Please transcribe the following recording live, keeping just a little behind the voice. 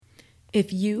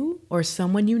If you or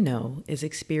someone you know is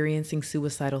experiencing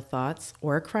suicidal thoughts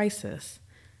or a crisis,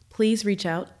 please reach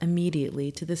out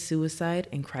immediately to the Suicide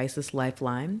and Crisis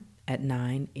Lifeline at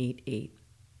 988.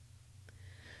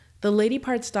 The Lady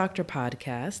Parts Doctor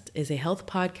podcast is a health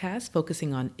podcast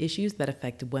focusing on issues that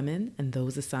affect women and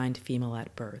those assigned female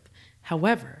at birth.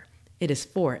 However, it is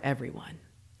for everyone.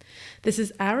 This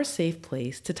is our safe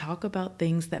place to talk about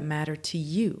things that matter to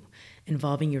you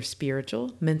involving your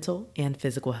spiritual, mental, and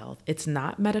physical health. It's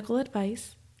not medical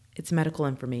advice, it's medical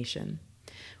information.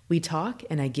 We talk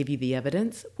and I give you the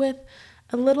evidence with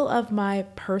a little of my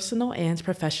personal and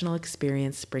professional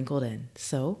experience sprinkled in.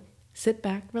 So sit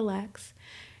back, relax,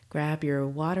 grab your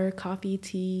water, coffee,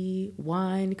 tea,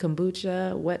 wine,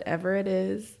 kombucha, whatever it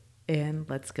is, and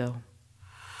let's go.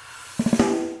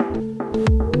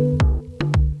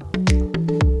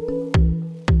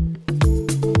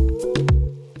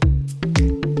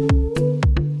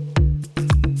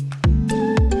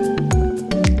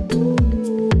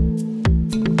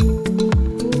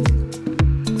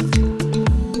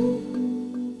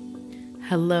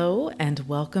 Hello and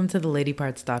welcome to the Lady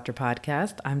Parts Doctor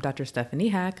podcast. I'm Dr. Stephanie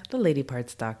Hack, the Lady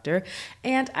Parts Doctor,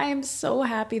 and I am so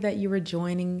happy that you are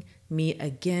joining me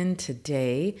again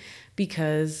today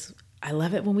because I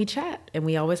love it when we chat and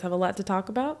we always have a lot to talk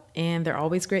about and they're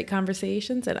always great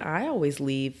conversations and I always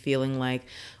leave feeling like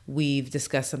we've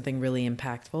discussed something really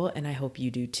impactful and I hope you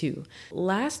do too.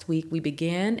 Last week, we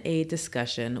began a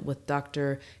discussion with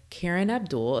Dr. Karen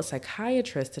Abdool, a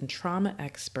psychiatrist and trauma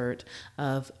expert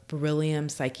of Beryllium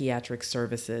Psychiatric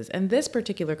Services. And this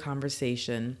particular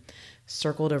conversation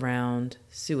circled around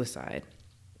suicide.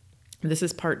 This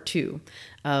is part 2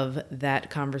 of that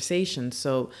conversation.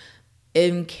 So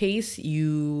in case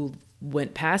you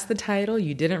went past the title,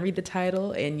 you didn't read the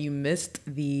title, and you missed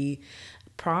the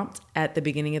prompt at the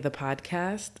beginning of the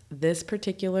podcast, this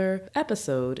particular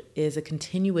episode is a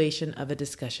continuation of a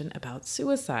discussion about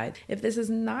suicide. If this is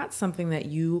not something that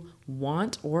you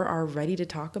want or are ready to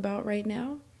talk about right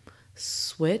now,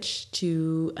 switch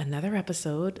to another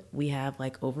episode. We have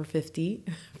like over 50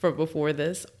 for before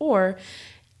this, or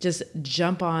just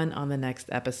jump on the next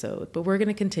episode. But we're going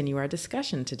to continue our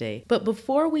discussion today. But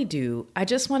before we do, I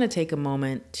just want to take a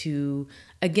moment to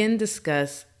again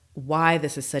discuss why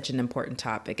this is such an important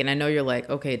topic. And I know you're like,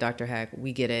 okay, Dr. Hack,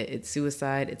 we get it. It's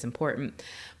suicide. It's important.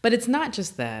 But it's not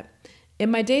just that.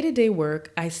 In my day-to-day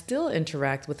work, I still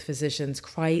interact with physicians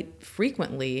quite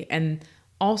frequently. And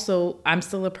also, I'm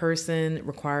still a person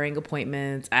requiring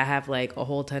appointments. I have like a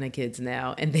whole ton of kids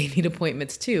now and they need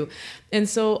appointments too. And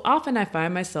so often I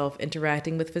find myself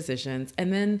interacting with physicians.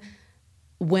 And then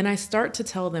when I start to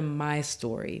tell them my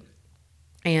story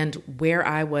and where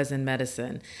I was in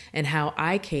medicine and how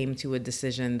I came to a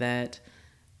decision that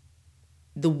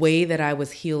the way that I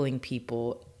was healing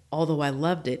people, although I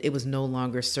loved it, it was no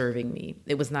longer serving me.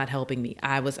 It was not helping me.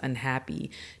 I was unhappy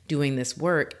doing this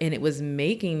work and it was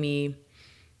making me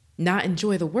not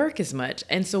enjoy the work as much.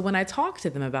 And so when I talk to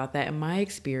them about that, in my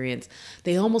experience,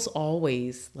 they almost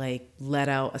always like let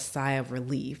out a sigh of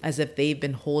relief as if they've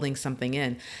been holding something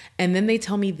in. And then they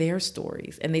tell me their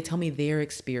stories and they tell me their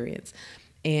experience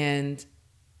and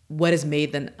what has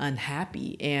made them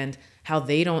unhappy and how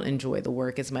they don't enjoy the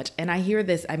work as much. And I hear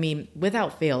this, I mean,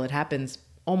 without fail, it happens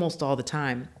almost all the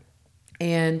time.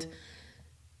 And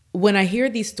when I hear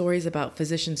these stories about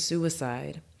physician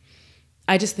suicide,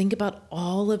 I just think about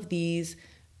all of these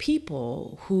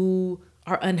people who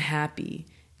are unhappy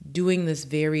doing this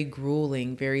very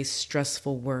grueling, very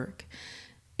stressful work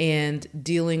and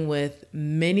dealing with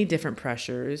many different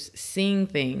pressures, seeing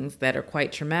things that are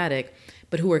quite traumatic,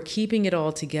 but who are keeping it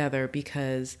all together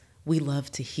because we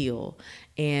love to heal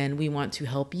and we want to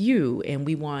help you and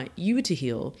we want you to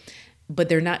heal, but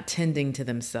they're not tending to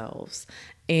themselves.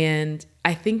 And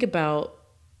I think about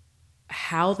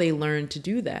how they learn to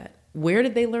do that. Where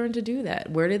did they learn to do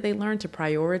that? Where did they learn to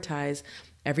prioritize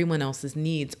everyone else's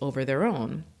needs over their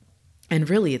own? And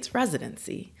really, it's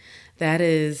residency. That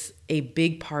is a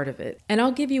big part of it. And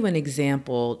I'll give you an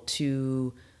example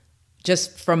to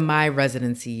just from my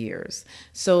residency years.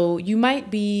 So you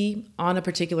might be on a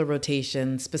particular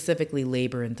rotation, specifically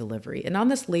labor and delivery. And on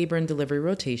this labor and delivery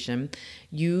rotation,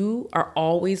 you are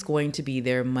always going to be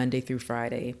there Monday through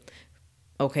Friday.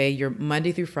 Okay, you're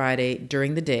Monday through Friday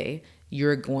during the day.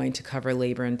 You're going to cover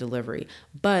labor and delivery.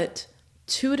 But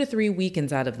 2 to 3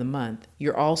 weekends out of the month,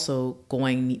 you're also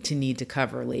going to need to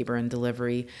cover labor and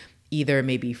delivery, either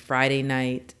maybe Friday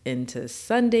night into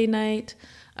Sunday night,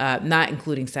 not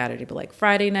including Saturday, but like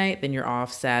Friday night, then you're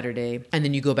off Saturday, and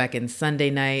then you go back in Sunday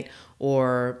night,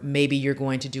 or maybe you're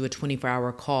going to do a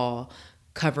 24-hour call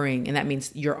covering, and that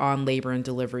means you're on labor and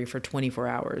delivery for 24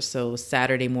 hours. So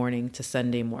Saturday morning to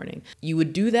Sunday morning. You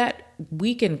would do that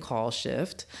weekend call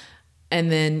shift. And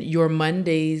then your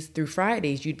Mondays through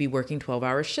Fridays, you'd be working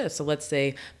 12-hour shifts. So let's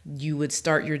say you would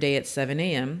start your day at 7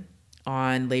 a.m.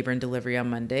 on labor and delivery on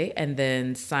Monday, and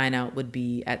then sign out would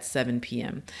be at 7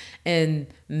 p.m. And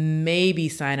maybe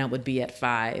sign out would be at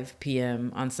 5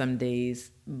 p.m. on some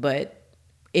days. But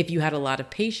if you had a lot of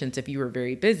patients, if you were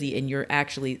very busy, and you're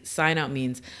actually, sign out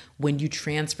means when you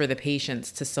transfer the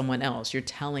patients to someone else, you're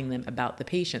telling them about the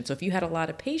patient. So if you had a lot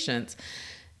of patients,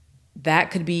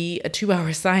 that could be a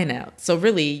 2-hour sign out. So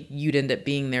really, you'd end up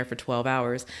being there for 12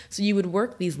 hours. So you would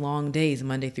work these long days,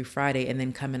 Monday through Friday, and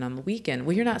then come in on the weekend.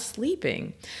 Well, you're not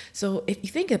sleeping. So if you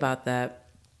think about that,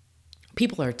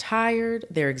 people are tired,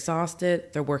 they're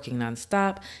exhausted, they're working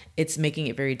nonstop. It's making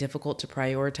it very difficult to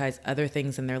prioritize other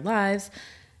things in their lives.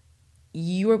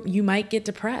 You might get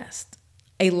depressed.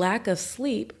 A lack of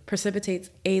sleep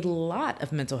precipitates a lot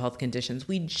of mental health conditions.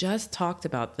 We just talked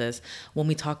about this when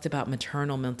we talked about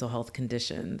maternal mental health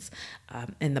conditions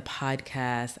in the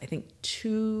podcast, I think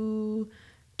two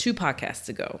podcasts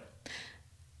ago.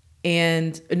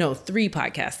 And no, 3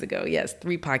 podcasts ago. Yes,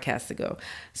 3 podcasts ago.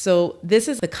 So this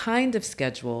is the kind of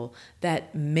schedule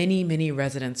that many, many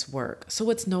residents work. So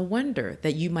it's no wonder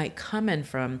that you might come in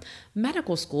from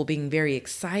medical school being very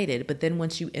excited, but then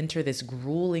once you enter this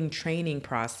grueling training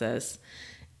process,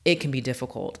 it can be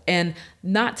difficult. And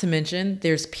not to mention,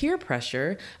 there's peer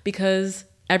pressure because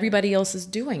everybody else is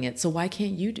doing it. So why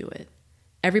can't you do it?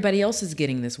 Everybody else is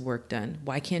getting this work done.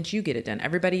 Why can't you get it done?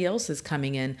 Everybody else is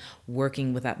coming in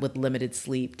working with limited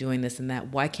sleep, doing this and that.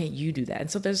 Why can't you do that?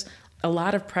 And so there's a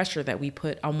lot of pressure that we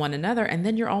put on one another. And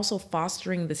then you're also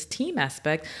fostering this team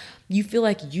aspect. You feel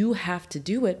like you have to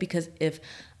do it because if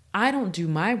I don't do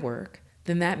my work,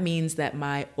 then that means that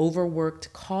my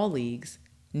overworked colleagues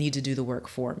need to do the work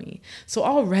for me. So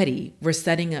already we're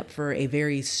setting up for a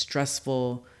very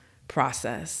stressful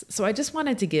process. So I just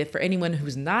wanted to give, for anyone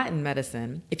who's not in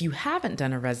medicine, if you haven't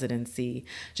done a residency,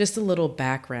 just a little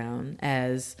background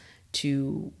as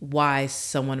to why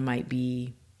someone might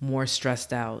be more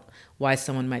stressed out, why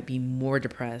someone might be more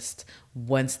depressed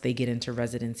once they get into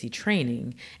residency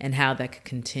training, and how that could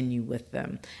continue with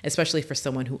them, especially for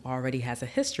someone who already has a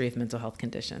history of mental health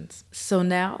conditions. So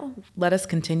now let us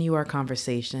continue our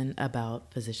conversation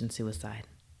about physician suicide.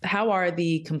 How are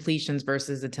the completions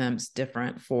versus attempts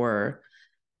different for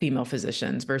female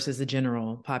physicians versus the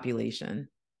general population?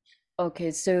 Okay,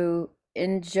 so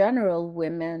in general,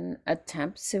 women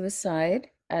attempt suicide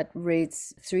at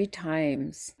rates 3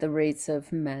 times the rates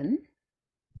of men.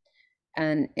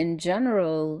 And in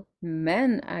general,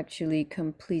 men actually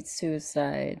complete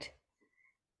suicide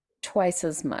twice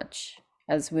as much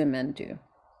as women do.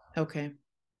 Okay.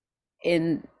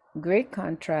 In great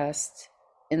contrast,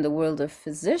 in the world of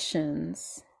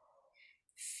physicians,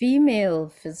 female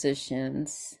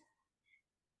physicians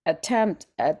attempt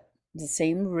at the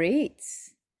same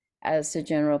rates as the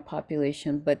general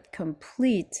population, but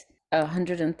complete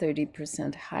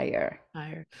 130% higher.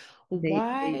 Higher. They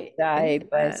Why is die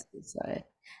by that? suicide.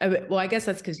 Well, I guess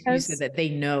that's because you said Because that they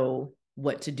know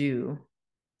what to do.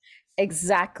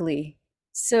 exactly.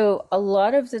 So a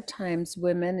lot of the times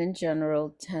women in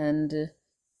general tend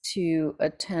to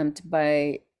attempt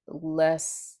by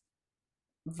less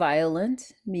violent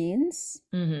means.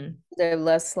 Mm-hmm. They're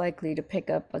less likely to pick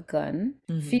up a gun.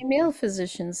 Mm-hmm. Female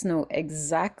physicians know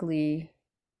exactly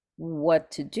what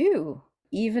to do,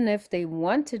 even if they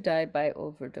want to die by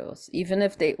overdose, even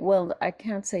if they, well, I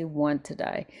can't say want to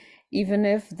die, even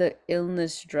if the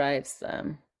illness drives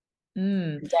them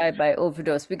Mm. to die by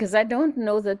overdose, because I don't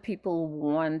know that people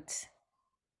want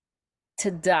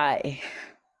to die.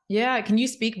 Yeah. Can you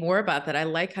speak more about that? I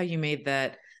like how you made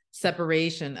that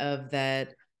separation of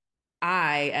that.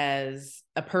 I, as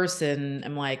a person,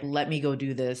 am like, let me go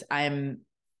do this. I'm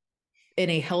in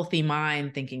a healthy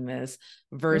mind thinking this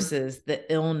versus the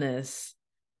illness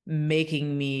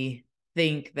making me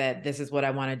think that this is what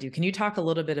I want to do. Can you talk a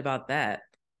little bit about that?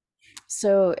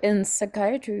 So in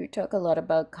psychiatry, we talk a lot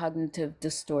about cognitive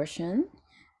distortion,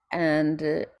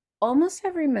 and almost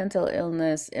every mental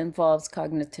illness involves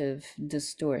cognitive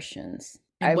distortions.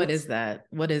 And I what would is that?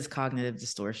 What is cognitive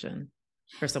distortion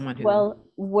for someone who? Well,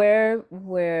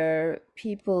 where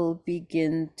people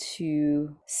begin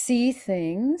to see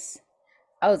things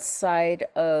outside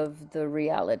of the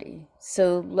reality.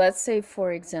 So let's say,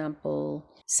 for example,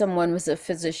 someone was a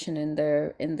physician in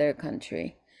their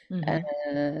country.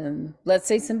 Mm-hmm. Let's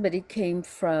say somebody came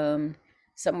from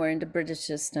somewhere in the British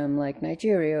system, like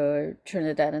Nigeria or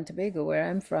Trinidad and Tobago, where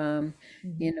I'm from,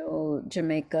 Mm-hmm.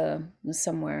 Jamaica,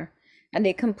 somewhere. And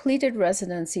they completed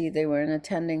residency, they were an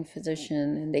attending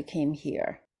physician, and they came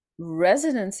here.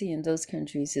 Residency in those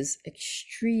countries is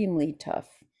extremely tough.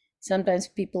 Sometimes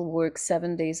people work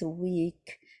 7 days a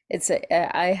week.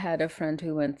 I had a friend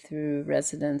who went through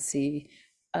residency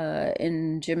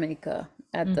in Jamaica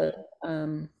at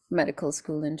the medical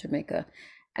school in Jamaica,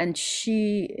 and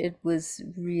it was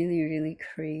really, really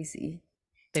crazy.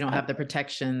 They don't have the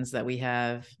protections that we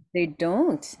have They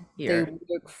don't. They here.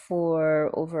 work for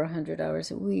over 100 hours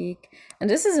a week. And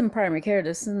this is in primary care.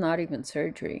 This is not even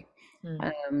surgery.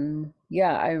 Mm.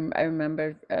 Yeah, I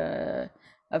remember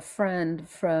a friend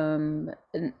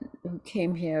who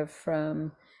came here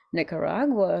from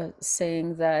Nicaragua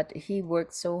saying that he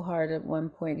worked so hard at one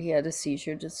point. He had a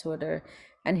seizure disorder,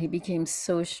 and he became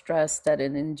so stressed that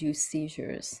it induced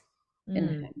seizures in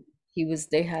Mm. him.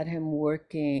 They had him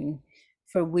working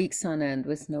for weeks on end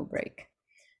with no break.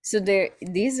 So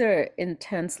these are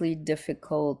intensely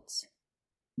difficult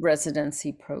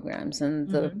residency programs, and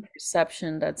the Mhm.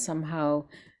 perception that somehow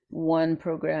one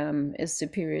program is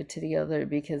superior to the other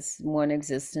because one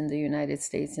exists in the United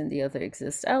States and the other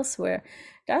exists elsewhere,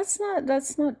 that's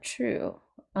not true.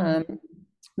 Mhm.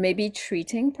 Maybe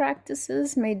treating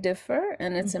practices may differ,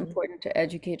 and it's Mhm. important to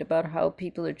educate about how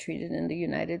people are treated in the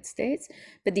United States,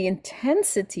 but the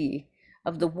intensity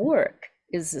of the work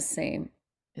is the same.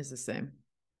 Is the same.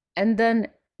 And then,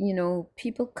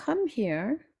 people come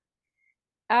here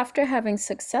after having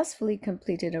successfully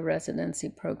completed a residency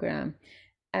program,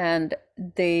 and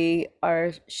they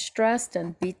are stressed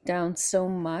and beat down so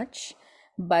much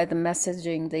by the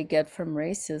messaging they get from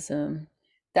racism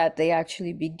that they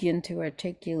actually begin to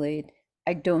articulate,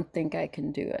 I don't think I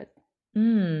can do it,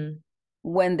 Mm.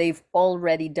 when they've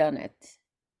already done it.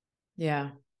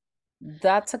 Yeah.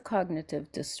 That's a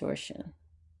cognitive distortion.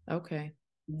 Okay.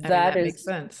 I mean, That that makes is,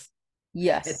 sense.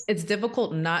 yes. It's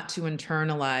difficult not to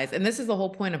internalize. And this is the whole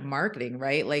point of marketing,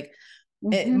 right? Like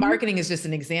Mm-hmm. marketing is just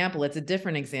an example. It's a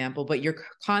different example, but you're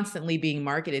constantly being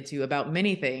marketed to about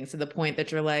many things to the point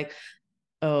that you're like,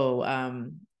 oh,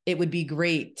 it would be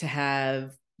great to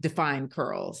have defined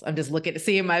curls. I'm just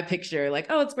seeing my picture, like,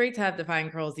 oh, it's great to have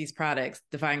defined curls, these products,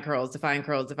 defined curls, defined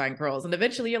curls, defined curls. And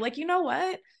eventually you're like, you know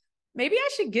what? Maybe I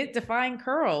should get defined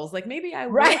curls. Like maybe I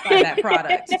will buy Right. that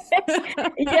product.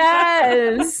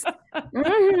 Yes.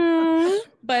 Mm-hmm.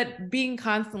 But being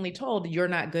constantly told you're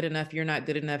not good enough, you're not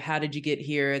good enough. How did you get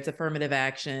here? It's affirmative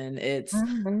action. It's,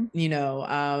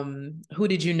 Mm-hmm. who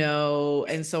did you know?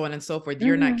 And so on and so forth.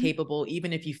 You're not Mm-hmm. capable.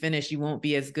 Even if you finish, you won't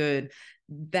be as good.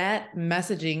 That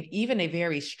messaging, even a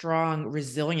very strong,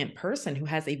 resilient person who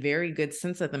has a very good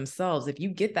sense of themselves, if you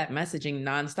get that messaging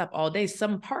nonstop all day,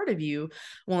 some part of you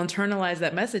will internalize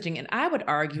that messaging. And I would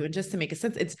argue, and just to make a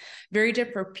sense, it's very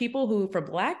different for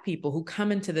Black people who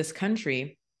come into this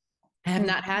country have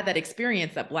not Mm-hmm. had that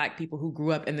experience that Black people who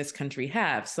grew up in this country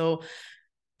have. So,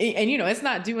 and it's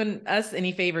not doing us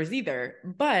any favors either,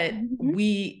 but Mm-hmm.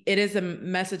 it is a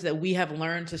message that we have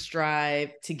learned to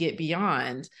strive to get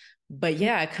beyond. But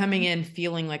yeah, coming in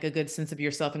feeling like a good sense of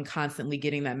yourself and constantly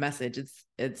getting that message,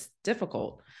 it's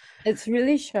difficult. It's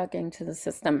really shocking to the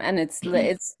system, and it's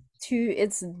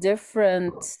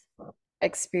different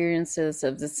experiences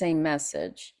of the same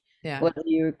message, Yeah. whether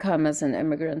you come as an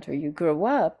immigrant or you grow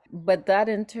up, but that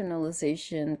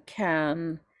internalization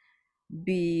can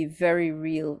be very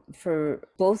real for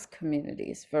both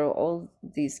communities, for all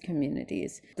these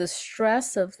communities. The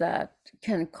stress of that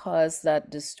can cause that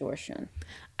distortion.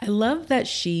 I love that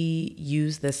she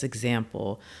used this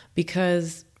example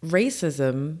because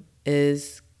racism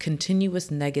is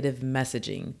continuous negative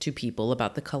messaging to people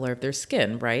about the color of their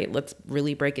skin, right? Let's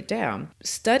really break it down.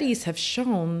 Studies have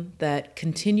shown that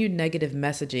continued negative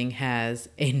messaging has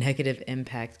a negative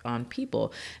impact on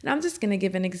people. And I'm just going to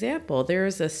give an example.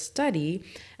 There's a study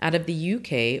out of the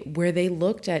UK where they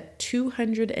looked at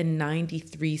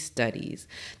 293 studies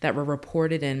that were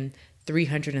reported in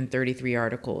 333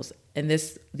 articles. And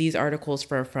these articles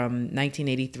were from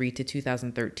 1983 to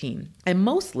 2013. And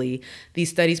mostly these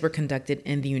studies were conducted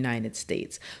in the United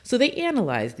States. So they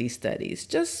analyzed these studies,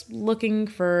 just looking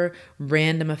for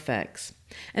random effects.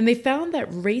 And they found that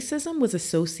racism was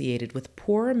associated with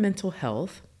poor mental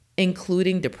health,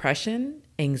 including depression,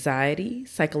 anxiety,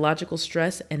 psychological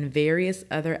stress, and various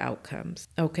other outcomes.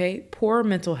 Okay, poor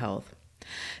mental health.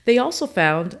 They also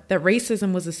found that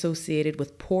racism was associated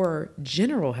with poorer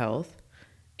general health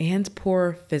and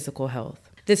poor physical health.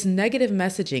 This negative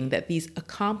messaging that these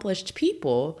accomplished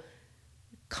people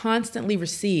constantly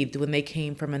received when they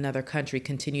came from another country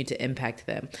continued to impact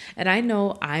them. And I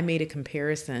know I made a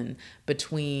comparison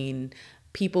between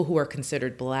people who are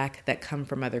considered Black that come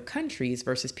from other countries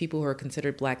versus people who are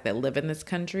considered Black that live in this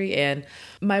country. And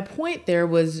my point there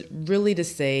was really to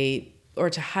say, or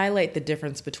to highlight the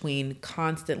difference between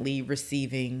constantly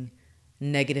receiving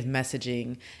negative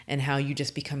messaging and how you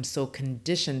just become so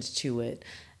conditioned to it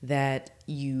that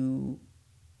you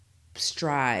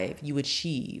strive, you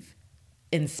achieve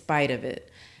in spite of it.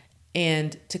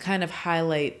 And to kind of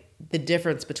highlight the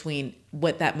difference between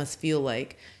what that must feel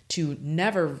like to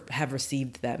never have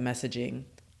received that messaging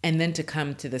and then to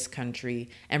come to this country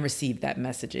and receive that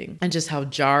messaging and just how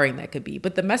jarring that could be.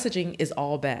 But the messaging is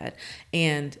all bad.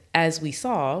 And as we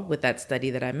saw with that study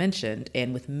that I mentioned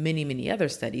and with many, many other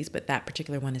studies, but that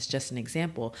particular one is just an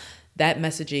example, that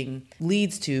messaging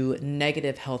leads to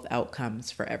negative health outcomes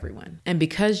for everyone. And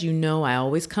because you know I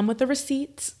always come with the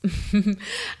receipts,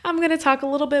 I'm going to talk a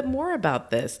little bit more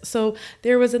about this. So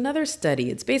there was another study.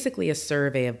 It's basically a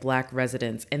survey of Black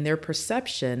residents and their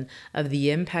perception of the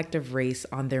impact of race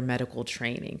on their medical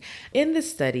training. In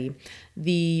this study,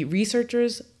 the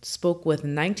researchers spoke with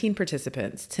 19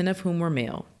 participants, 10 of whom were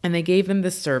male, and they gave them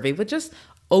this survey with just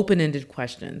open-ended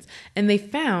questions. And they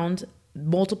found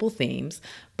multiple themes,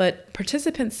 but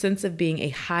participants' sense of being a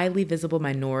highly visible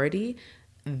minority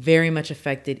very much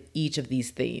affected each of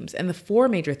these themes. And the four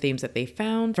major themes that they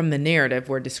found from the narrative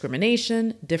were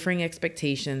discrimination, differing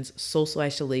expectations, social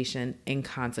isolation, and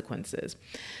consequences.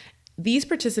 These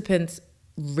participants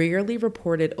rarely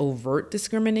reported overt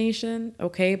discrimination,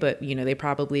 okay, but they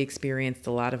probably experienced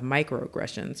a lot of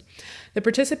microaggressions. The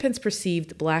participants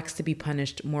perceived Blacks to be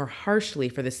punished more harshly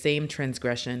for the same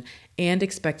transgression and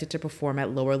expected to perform at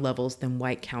lower levels than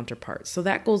white counterparts. So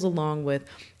that goes along with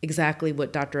exactly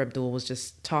what Dr. Abdool was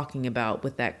just talking about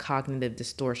with that cognitive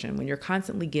distortion. When you're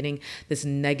constantly getting this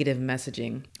negative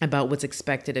messaging about what's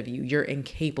expected of you, you're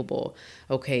incapable.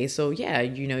 Okay, so yeah,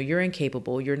 you're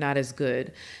incapable, you're not as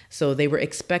good. So they were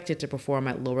expected to perform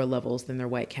at lower levels than their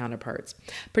white counterparts.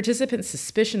 Participants'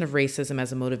 suspicion of racism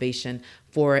as a motivation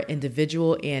for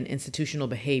individual and institutional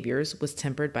behaviors was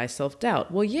tempered by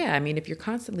self-doubt. Well, yeah, if you're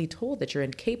constantly told that you're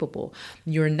incapable,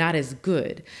 you're not as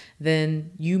good,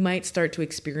 then you might start to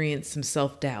experience some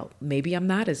self-doubt. Maybe I'm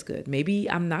not as good. Maybe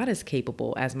I'm not as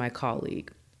capable as my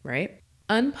colleague, right?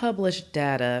 Unpublished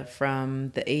data from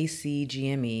the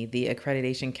ACGME, the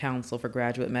Accreditation Council for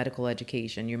Graduate Medical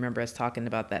Education, you remember us talking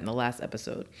about that in the last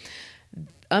episode.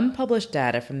 Unpublished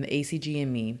data from the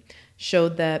ACGME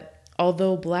showed that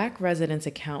although Black residents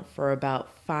account for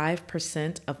about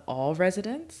 5% of all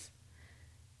residents,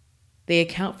 they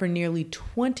account for nearly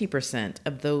 20%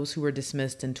 of those who were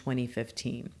dismissed in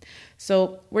 2015.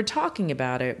 So we're talking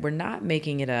about it, we're not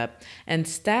making it up. And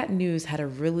Stat News had a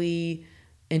really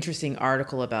interesting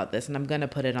article about this, and I'm going to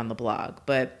put it on the blog.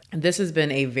 But this has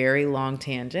been a very long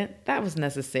tangent. That was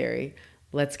necessary.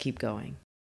 Let's keep going.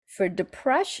 For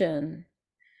depression,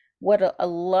 what a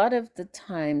lot of the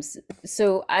times,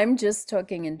 so I'm just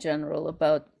talking in general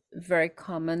about very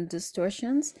common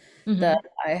distortions that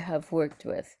I have worked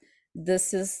with.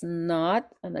 This is not,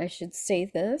 and I should say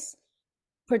this,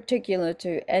 particular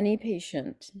to any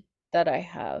patient that I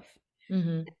have.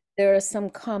 There are some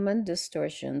common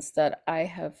distortions that I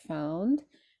have found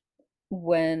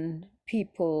when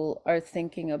people are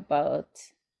thinking about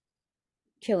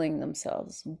killing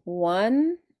themselves.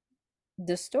 One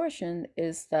distortion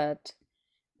is that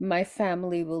my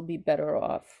family will be better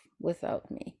off without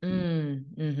me.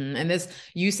 And this,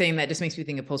 you saying that just makes me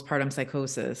think of postpartum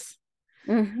psychosis.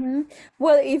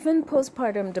 Well, even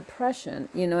postpartum depression,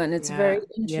 and it's very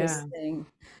interesting,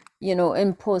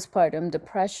 in postpartum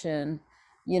depression,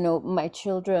 my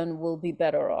children will be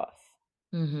better off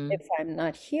if I'm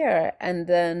not here. And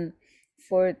then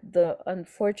for the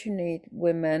unfortunate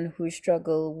women who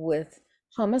struggle with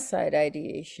homicide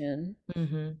ideation,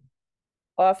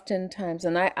 oftentimes,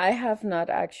 and I have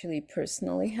not actually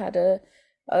personally had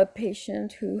a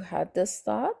patient who had this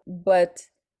thought, but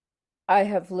I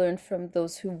have learned from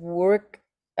those who work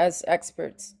as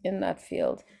experts in that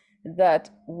field that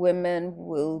women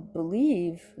will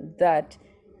believe that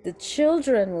the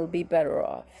children will be better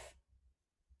off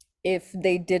if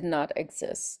they did not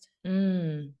exist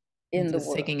in the Just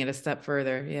world. taking it a step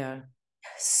further, yeah.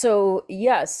 So,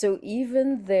 yeah, so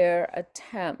even their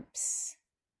attempts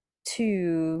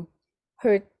to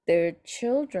hurt their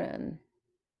children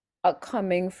are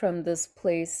coming from this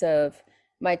place of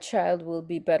my child will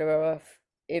be better off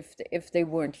if they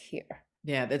weren't here.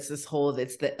 Yeah, that's it's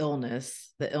the illness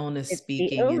It's the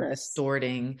speaking and illness.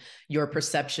 distorting your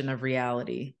perception of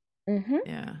reality.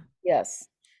 Yeah. Yes.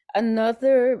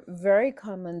 Another very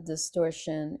common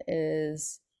distortion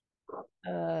is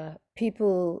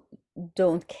people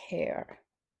don't care.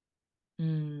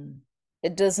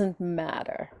 It doesn't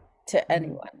matter to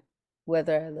anyone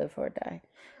whether I live or die.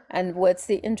 And what's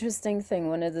the interesting thing,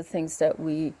 one of the things that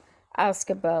we ask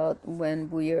about when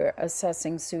we are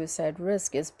assessing suicide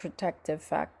risk is protective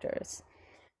factors.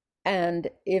 And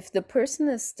if the person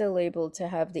is still able to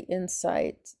have the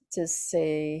insight to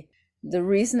say, the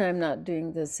reason I'm not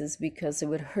doing this is because it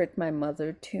would hurt my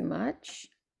mother too much,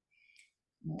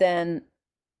 then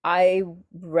I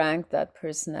rank that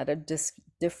person at a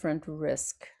different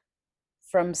risk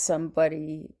from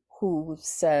somebody who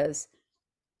says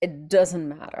it doesn't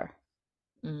matter.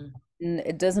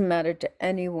 It doesn't matter to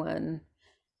anyone,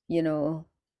 you know,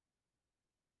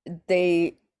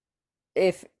 they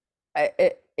if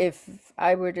if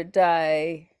I were to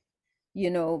die,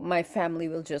 my family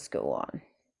will just go on.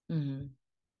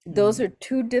 Those are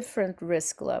two different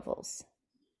risk levels.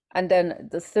 And then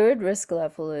the third risk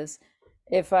level is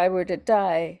if I were to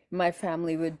die, my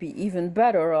family would be even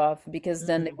better off because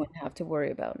then they wouldn't have to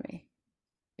worry about me.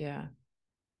 Yeah.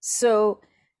 So,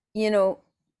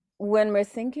 when we're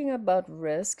thinking about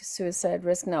risk, suicide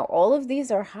risk, now all of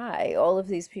these are high. All of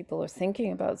these people are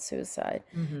thinking about suicide.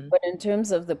 But in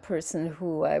terms of the person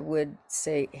who I would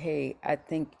say, hey, I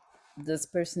think this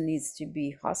person needs to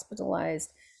be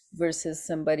hospitalized versus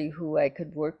somebody who I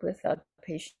could work with,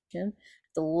 outpatient,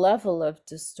 the level of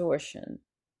distortion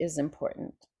is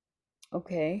important.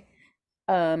 Okay.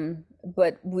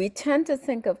 But we tend to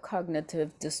think of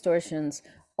cognitive distortions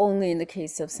only in the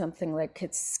case of something like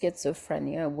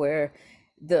schizophrenia, where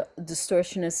the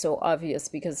distortion is so obvious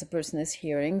because the person is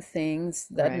hearing things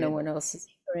that no one else is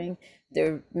hearing.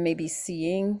 They're maybe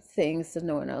seeing things that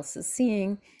no one else is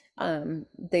seeing.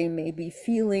 They may be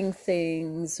feeling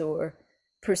things or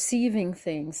perceiving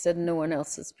things that no one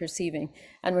else is perceiving.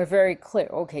 And we're very clear,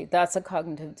 okay, that's a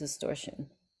cognitive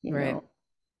distortion, know.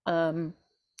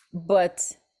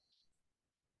 But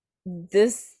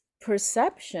these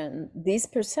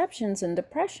perceptions in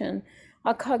depression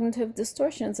are cognitive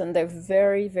distortions, and they're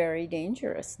very, very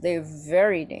dangerous. They're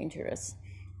very dangerous.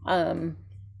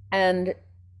 And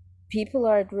people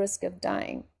are at risk of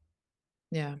dying.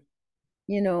 Yeah.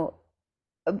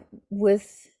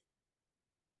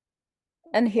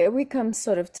 And here we come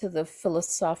sort of to the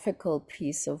philosophical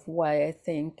piece of why I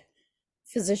think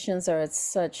physicians are at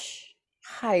such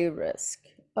high risk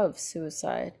of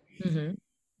suicide.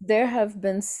 There have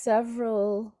been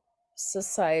several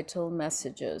societal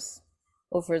messages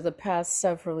over the past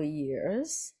several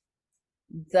years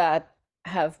that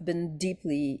have been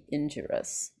deeply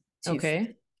injurious to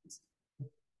physicians.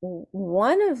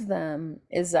 One of them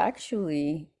is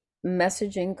actually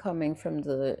messaging coming from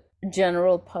the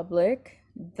general public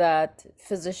that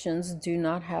physicians do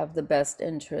not have the best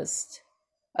interest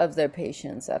of their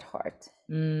patients at heart.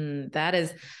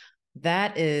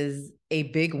 That is a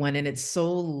big one, and it's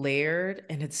so layered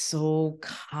and it's so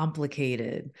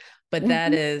complicated. But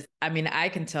that is, I mean, I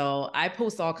can tell, I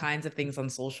post all kinds of things on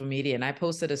social media, and I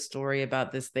posted a story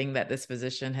about this thing that this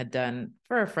physician had done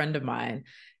for a friend of mine,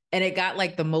 and it got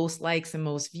like the most likes and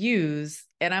most views.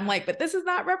 And I'm like, but this is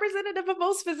not representative of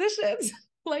most physicians.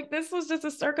 Like, this was just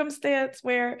a circumstance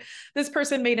where this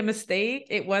person made a mistake.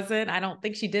 It wasn't, I don't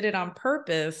think she did it on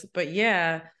purpose, but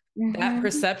yeah, that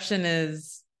perception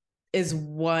is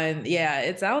one. Yeah,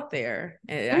 it's out there.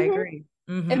 I agree.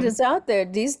 It is out there.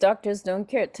 These doctors don't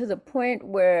care, to the point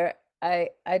where I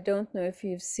don't know if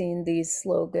you've seen these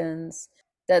slogans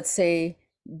that say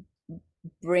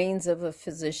brains of a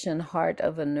physician, heart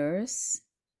of a nurse.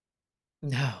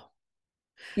 No.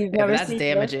 You've never that's seen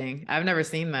damaging. this? I've never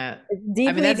seen that. It's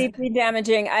deeply, deeply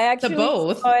damaging. I to actually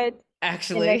both, saw it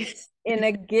actually. in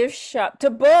a gift shop,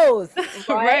 to both, right?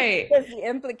 Right. Because the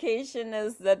implication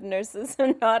is that nurses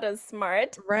are not as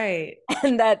smart, Right.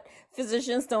 and that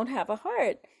physicians don't have a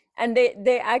heart. And I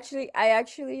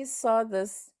actually saw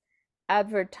this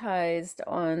advertised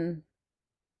on,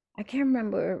 I can't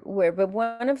remember where, but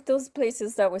one of those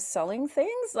places that was selling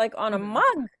things like on a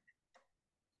mug.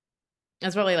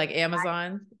 It's probably like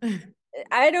Amazon.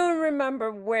 I don't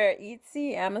remember where,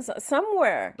 Etsy, Amazon,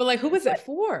 somewhere. But like, who was it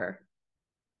for?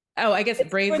 Oh, I guess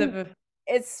brains of.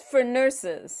 It's for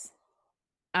nurses.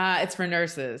 It's for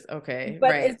nurses. Okay,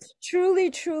 But right. it's truly,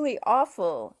 truly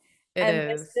awful. It and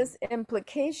is. there's this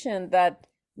implication that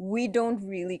we don't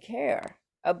really care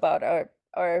about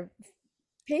our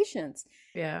patients.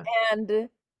 Yeah. And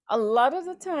a lot of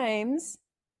the times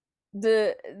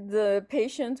the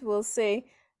patient will say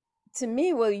to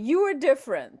me, well, you are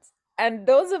different. And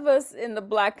those of us in the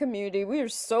Black community, we are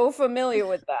so familiar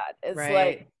with that. It's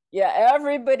like, yeah,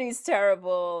 everybody's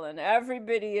terrible and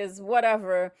everybody is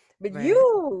whatever, but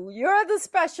you're the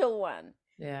special one.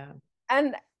 Yeah.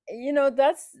 And you know,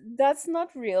 that's not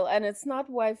real, and it's not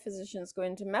why physicians go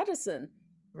into medicine.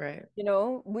 Right. You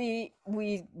know, we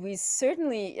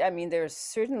certainly, I mean, there's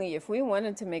certainly, if we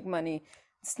wanted to make money,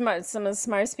 some of the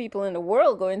smartest people in the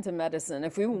world go into medicine.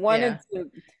 If we wanted Yeah,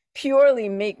 to purely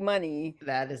make money,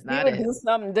 that is we not would it. do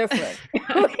something different.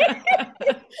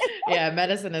 Yeah,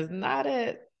 medicine is not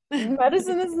it.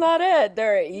 Medicine is not it.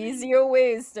 There are easier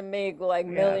ways to make like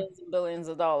Yeah, millions and billions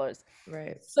of dollars.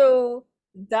 right. So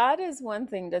that is one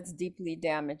thing that's deeply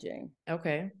damaging.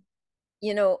 Okay.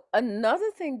 You know,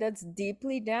 another thing that's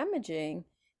deeply damaging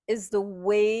is the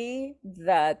way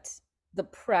that the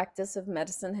practice of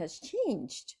medicine has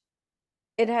changed.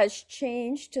 It has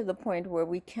changed to the point where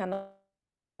we cannot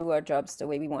do our jobs the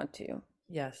way we want to.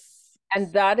 Yes.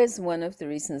 And that is one of the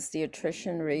reasons the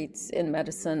attrition rates in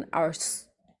medicine are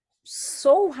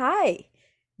so high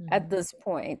at Hmm. this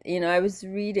point. You know, I was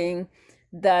reading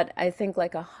that I think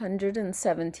like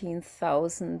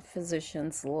 117,000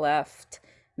 physicians left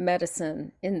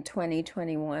medicine in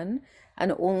 2021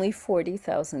 and only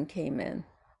 40,000 came in.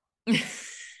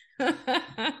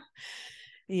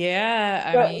 Yeah,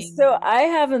 I So mean, I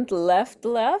haven't left,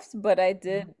 but I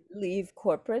yeah, did leave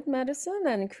corporate medicine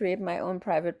and create my own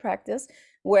private practice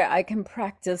where I can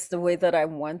practice the way that I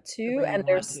want the to. way you And want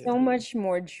there's so to. much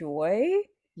more joy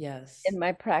Yes. in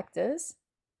my practice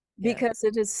Yes. because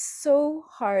it is so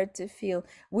hard to feel.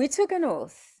 We took an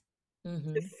oath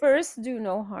to Hmm. first do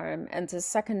no harm and to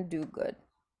second do good.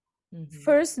 Hmm.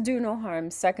 First do no harm,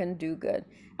 second do good.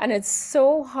 And it's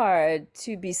so hard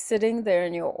to be sitting there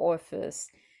in your office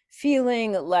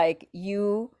feeling like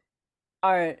you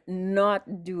are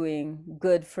not doing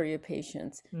good for your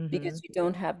patients because Hmm. you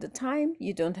don't have the time,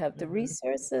 you don't have the Hmm.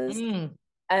 resources, Mm.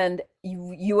 and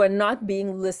you are not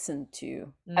being listened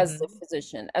to as the Hmm.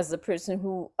 physician, as the person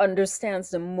who understands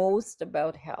the most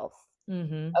about health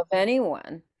Hmm. of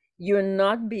anyone. You're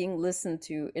not being listened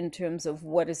to in terms of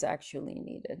what is actually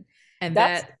needed. And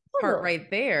That's that a part struggle. right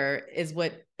there is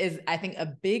what is, I think, a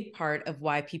big part of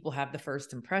why people have the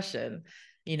first impression.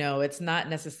 You know, it's not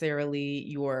necessarily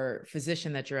your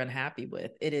physician that you're unhappy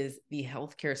with, it is the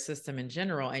healthcare system in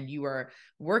general. And you are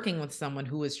working with someone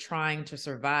who is trying to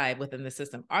survive within the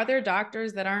system. Are there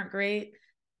doctors that aren't great?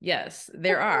 Yes,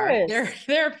 Of there are. There, course.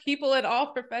 there are people in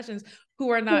all professions who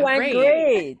are Who not are great.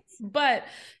 great. But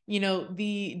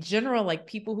the general, like,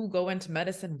 people who go into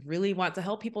medicine really want to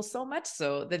help people so much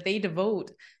so that they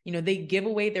devote, they give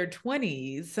away their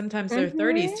 20s, sometimes their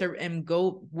 30s, Mm-hmm. to and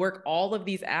go work all of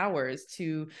these hours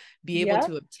to be able Yep.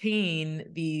 to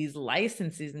obtain these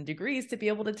licenses and degrees to be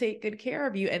able to take good care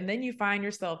of you. And then you find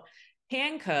yourself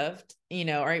handcuffed,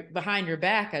 or behind your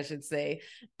back, I should say,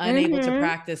 unable to Mm-hmm.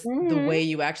 practice the way Mm-hmm.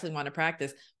 you actually want to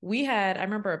practice. I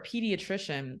remember a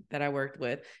pediatrician that I worked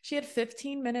with. She had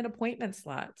 15-minute appointment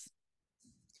slots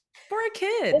for a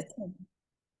kid. Listen,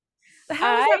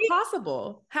 How is I that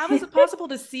possible? How is it possible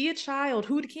to see a child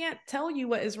who can't tell you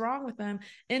what is wrong with them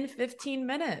in 15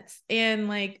 minutes and,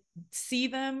 like, see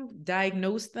them,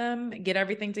 diagnose them, get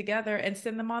everything together and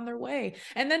send them on their way,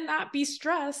 and then not be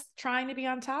stressed trying to be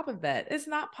on top of that? It's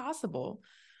not possible.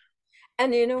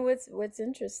 And you know what's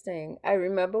interesting? I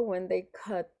remember when they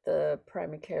cut the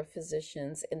primary care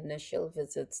physicians' initial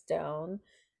visits down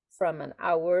from an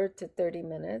hour to 30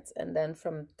 minutes, and then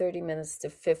from 30 minutes to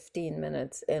 15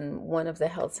 minutes in one of the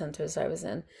health centers I was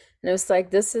in. And it was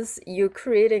like, you're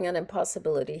creating an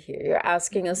impossibility here. You're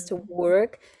asking us to Mhm.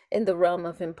 work in the realm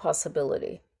of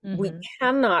impossibility. We Mhm.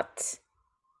 cannot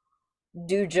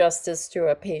do justice to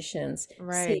our patients, save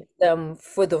Right. them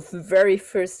for the very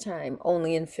first time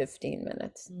only in 15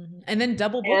 minutes. Mhm. And then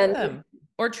double book And them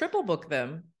or triple book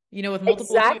them, with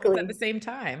multiple appointments at the exactly. same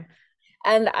time.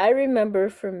 And I remember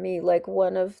for me, like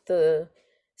one of the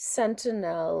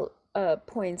sentinel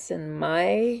points in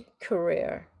my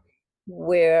career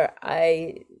where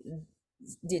I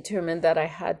determined that I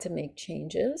had to make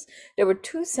changes. There were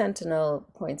two sentinel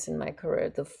points in my career.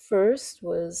 The first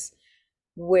was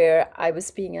where I was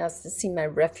being asked to see my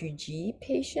refugee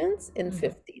patients in Mhm.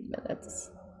 15 minutes.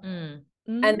 Mm.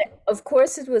 And Mhm. of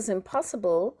course, it was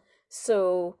impossible.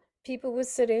 So people were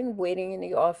sitting, waiting in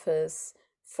the office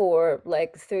for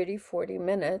like 30, 40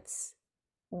 minutes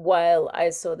while I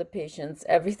saw the patients.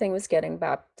 Everything was getting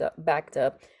backed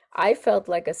up. I felt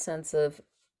like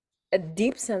a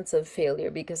deep sense of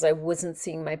failure because I wasn't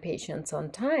seeing my patients on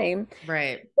time.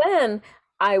 Right. Then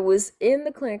I was in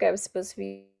the clinic. I was supposed to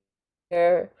be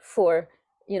there for,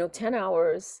 10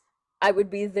 hours. I would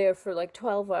be there for like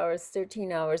 12 hours,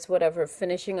 13 hours, whatever,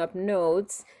 finishing up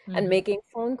notes and Mhm. making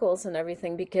phone calls and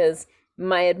everything because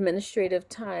my administrative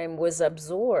time was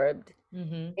absorbed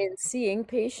Mhm. in seeing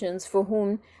patients for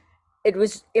whom it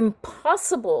was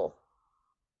impossible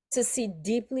to see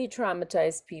deeply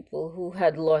traumatized people who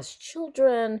had lost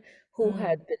children, who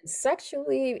had Mm. been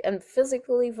sexually and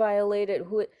physically violated,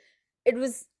 who it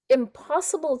was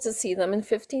impossible to see them in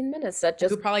 15 minutes. That Who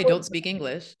just probably don't speak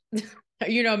English,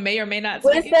 may or may not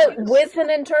speak with English. with an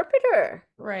interpreter.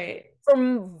 Right.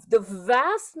 From the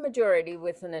vast majority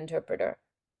with an interpreter.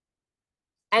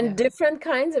 And Yeah. different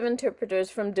kinds of interpreters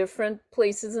from different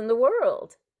places in the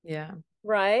world, Yeah.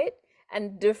 right?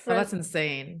 And Oh, different that's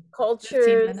insane. 15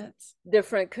 cultures, minutes.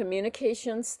 different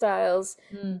communication styles,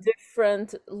 Mm.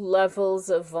 different levels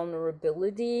of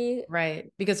vulnerability.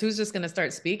 Right. Because who's just going to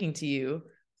start speaking to you?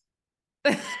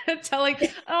 Telling,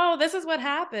 oh, this is what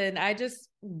happened. I just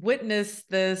witnessed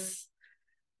this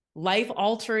life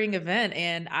altering event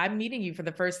and I'm meeting you for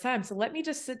the first time. So let me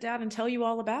just sit down and tell you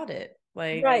all about it.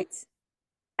 Like, Right.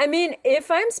 I mean,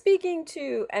 if I'm speaking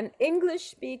to an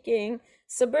English speaking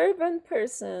suburban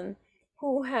person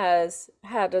who has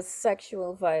had a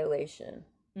sexual violation,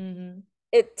 mhm,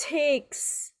 it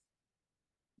takes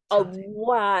a time.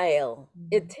 while.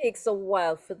 It Mhm, takes a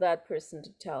while for that person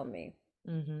to tell me.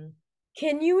 mhm,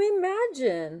 Can you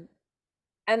imagine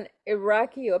an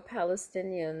Iraqi or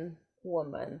Palestinian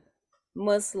woman,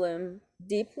 Muslim,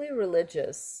 deeply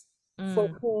religious, for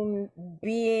mm, whom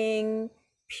being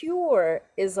pure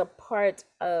is a part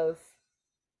of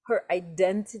her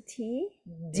identity,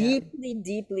 yeah, deeply,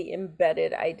 deeply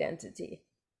embedded identity?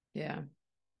 yeah.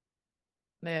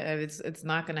 Yeah, it's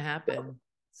not going to happen.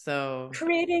 So,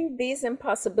 Creating these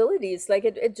impossibilities, like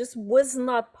it just was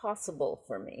not possible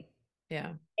for me.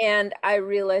 yeah, And I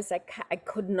realized I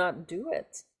could not do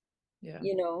it, yeah.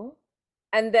 you know.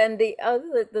 And then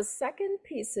the second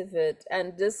piece of it,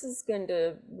 and this is going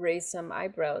to raise some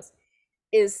eyebrows,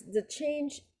 is the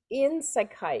change in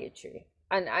psychiatry.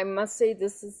 And I must say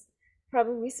this is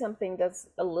probably something that's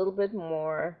a little bit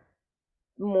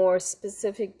more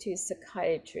specific to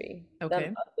psychiatry than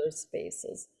Okay. other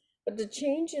spaces. But the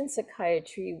change in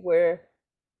psychiatry where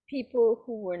people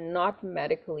who were not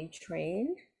medically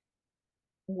trained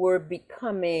were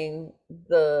becoming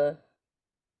the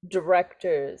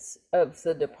directors of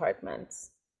the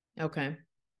departments. Okay.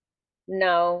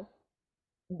 Now,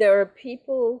 there are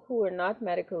people who are not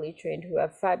medically trained who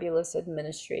have fabulous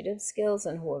administrative skills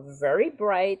and who are very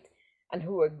bright and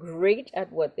who are great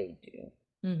at what they do.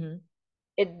 Mhm.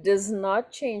 It does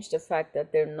not change the fact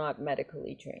that they're not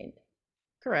medically trained.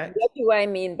 Correct. What do I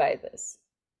mean by this?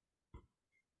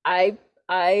 I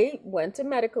I went to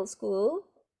medical school,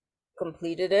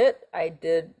 completed it. I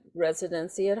did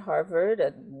residency at Harvard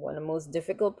at one of the most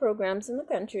difficult programs in the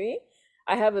country.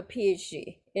 I have a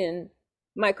PhD in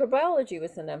microbiology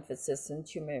with an emphasis in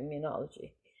tumor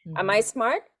immunology. Am I Mhm.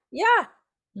 smart? Yeah,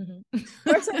 of Mhm.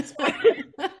 course I'm smart.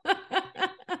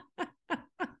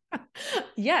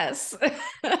 Yes.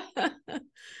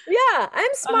 Yeah,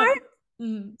 I'm Uh, smart.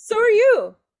 mm, So are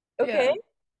you. Okay. yeah.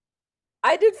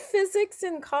 I did physics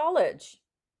in college,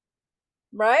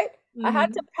 right? I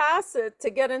had to Mhm. pass it to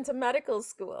get into medical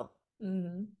school.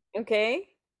 Mhm. Okay.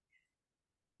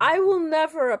 I will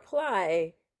never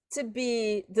apply to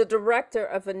be the director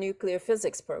of a nuclear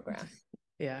physics program.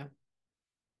 Yeah.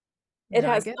 It No,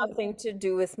 I has get it. nothing to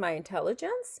do with my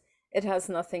intelligence. It has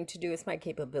nothing to do with my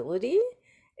capability.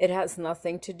 It has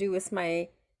nothing to do with my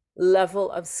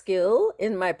level of skill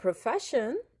in my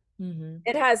profession. Mhm.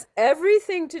 It has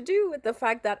everything to do with the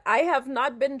fact that I have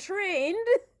not been trained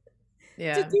to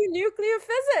Yeah. do nuclear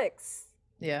physics.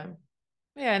 Yeah.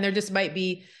 Yeah, and there just might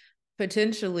be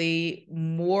potentially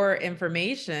more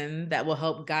information that will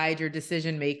help guide your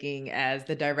decision making as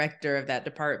the director of that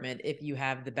department if you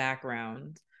have the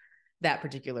background, that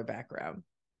particular background.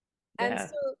 And Yeah.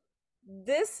 so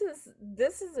this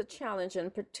is a challenge,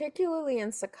 and particularly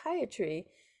in psychiatry,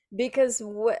 because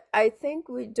what I think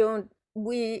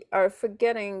we are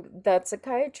forgetting that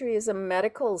psychiatry is a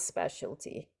medical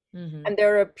specialty. Mm-hmm. And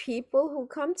there are people who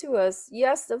come to us.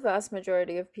 Yes, the vast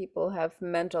majority of people have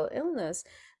mental illness,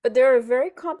 but there are very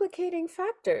complicating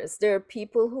factors. There are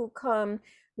people who come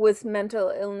with mental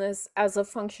illness as a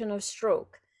function of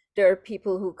stroke. There are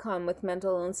people who come with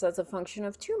mental illness as a function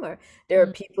of tumor. There are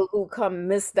Mm-hmm. people who come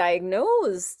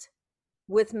misdiagnosed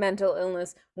with mental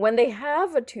illness when they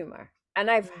have a tumor. And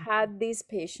I've had these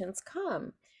patients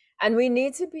come. And we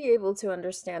need to be able to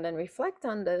understand and reflect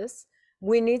on this.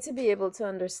 We need to be able to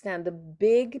understand the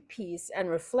big piece and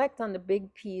reflect on the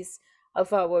big piece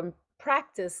of our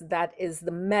practice that is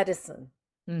the medicine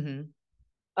Mm-hmm.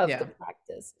 of the Yeah.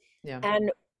 practice. Yeah.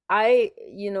 And I,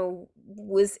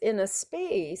 was in a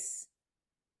space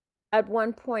at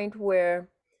one point where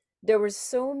there were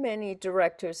so many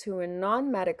directors who were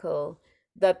non-medical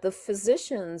that the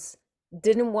physicians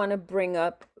didn't want to bring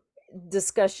up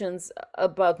discussions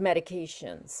about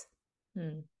medications,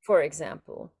 for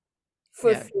example,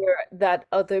 for Yeah. fear that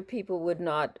other people would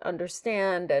not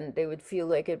understand and they would feel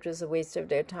like it was a waste of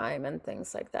their time and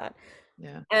things like that.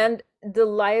 Yeah. And the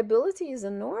liability is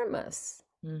enormous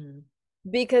Mhm.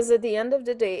 because at the end of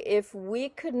the day, if we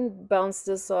couldn't bounce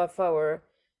this off our,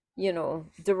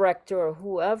 director or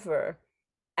whoever,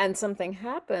 and something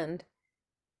happened,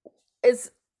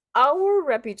 it's our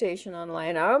reputation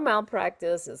online, our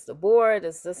malpractice, is the board,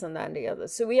 is this and that and the other.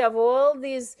 So we have all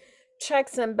these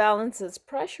checks and balances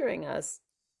pressuring us,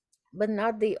 but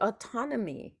not the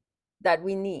autonomy that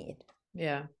we need.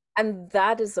 Yeah. And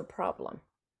that is a problem.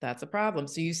 That's a problem.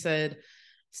 So you said,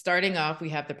 starting off, we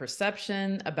have the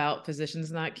perception about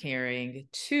physicians not caring,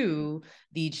 to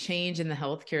the change in the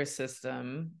healthcare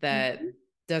system that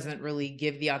doesn't really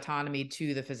give the autonomy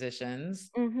to the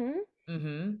physicians. Mm-hmm.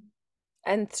 Mm-hmm.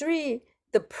 And three,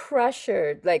 the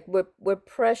pressure, like we're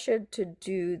pressured to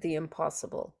do the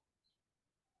impossible.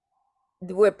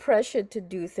 We're pressured to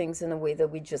do things in a way that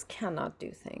we just cannot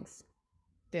do things.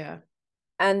 Yeah.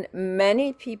 And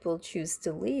many people choose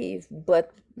to leave,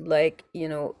 but like,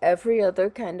 every other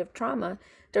kind of trauma,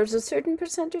 there's a certain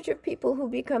percentage of people who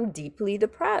become deeply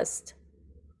depressed.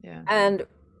 Yeah. And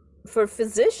for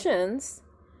physicians,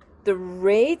 the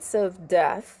rates of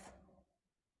death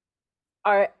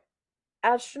are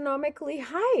astronomically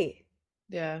high.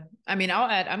 Yeah. I mean,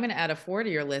 I'm going to add a 4 to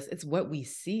your list. It's what we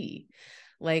see.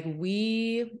 Like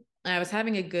I was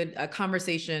having a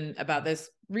conversation about this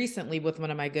recently with one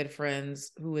of my good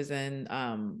friends who is in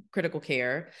critical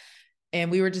care. And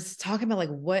we were just talking about like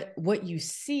what you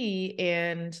see,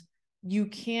 and you're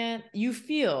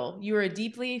a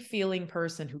deeply feeling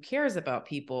person who cares about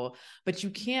people, but you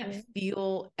can't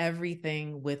feel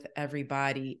everything with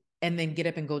everybody and then get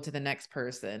up and go to the next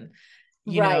person,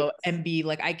 Right. and be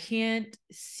like, I can't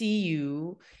see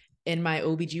you in my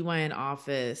OBGYN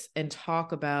office and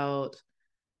talk about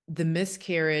the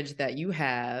miscarriage that you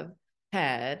have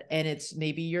had, and it's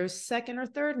maybe your second or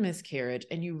third miscarriage,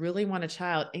 and you really want a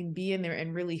child, and be in there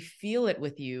and really feel it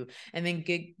with you, and then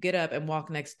get up and walk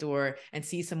next door and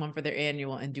see someone for their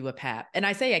annual and do a pap. And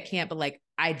I say I can't, but like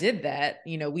I did that,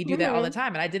 we do that all the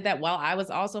time. And I did that while I was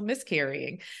also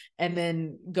miscarrying, and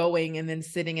then going and then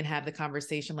sitting and have the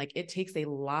conversation. Like, it takes a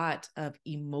lot of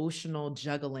emotional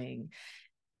juggling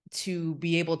to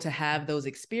be able to have those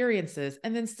experiences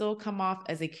and then still come off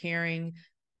as a caring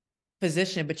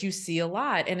physician. But you see a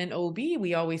lot. And in OBGYN,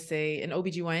 we always say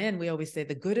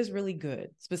the good is really good,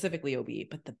 specifically OB,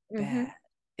 but the bad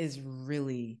is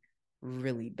really,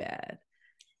 really bad.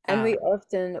 And we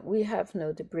have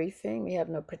no debriefing, we have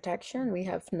no protection, we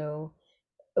have no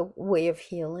way of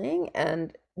healing,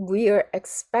 and we are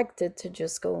expected to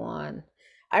just go on.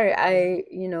 I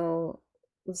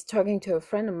was talking to a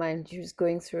friend of mine. She was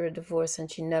going through a divorce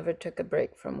and she never took a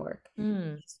break from work.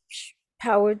 She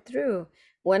powered through.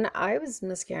 When I was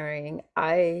miscarrying,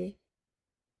 I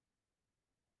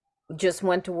just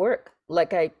went to work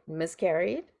like I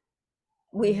miscarried.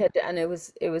 And it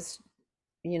was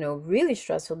really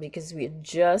stressful because we had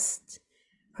just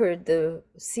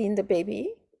seen the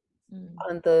baby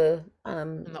on the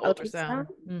And the ultrasound,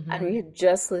 ultrasound. and we had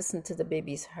just listened to the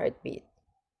baby's heartbeat.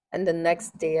 And the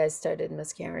next day I started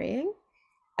miscarrying,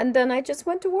 and then I just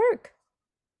went to work.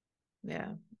 Yeah.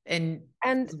 And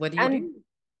And what do you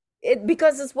do?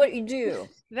 because it's what you do.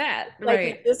 That, Like, you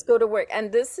right. just go to work.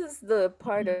 And this is the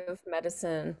part of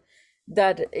medicine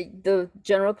that the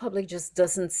general public just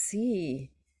doesn't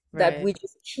see, that Right. we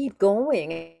just keep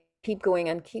going and keep going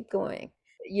and keep going.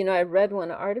 I read one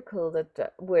article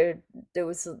where there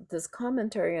was this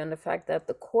commentary on the fact that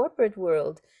the corporate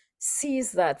world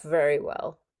sees that very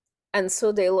well. And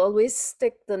so they'll always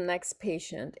stick the next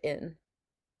patient in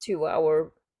to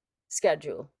our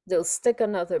schedule. They'll stick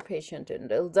another patient in.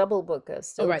 They'll double book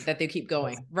us. Oh, They'll right. That they keep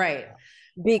going. Right.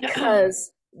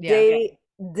 because Yeah.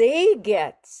 they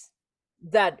get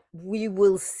that we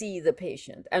will see the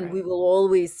patient, and Right. we will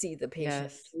always see the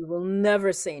patient. Yes. We will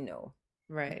never say no.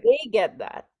 Right. They get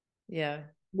that. Yeah.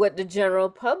 What the general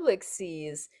public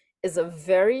sees is a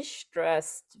very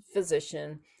stressed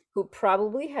physician who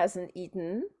probably hasn't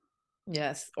eaten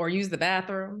Yes. Or use the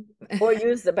bathroom. or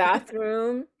used the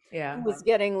bathroom, Yeah. who was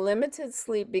getting limited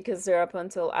sleep because they're up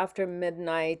until after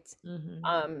midnight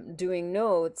doing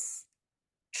notes,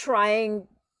 trying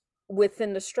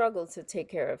within the struggle to take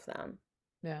care of them.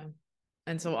 Yeah.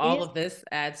 And so all These, of this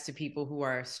adds to people who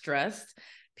are stressed,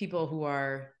 people who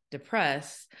are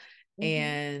depressed,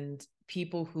 and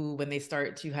people who, when they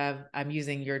start to have, I'm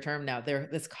using your term now, they're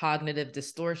this cognitive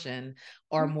distortion,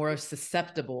 are more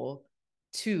susceptible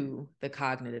to the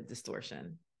cognitive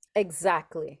distortion.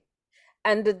 exactly.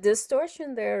 And the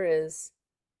distortion there is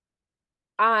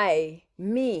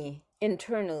me,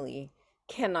 internally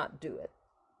cannot do it.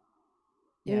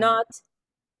 Yeah. Not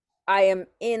I am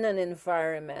in an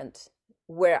environment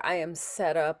where I am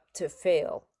set up to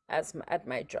fail at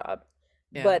my job.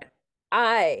 Yeah. But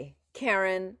I,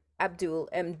 Karen Abdul,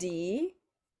 MD,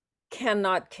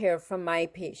 cannot care for my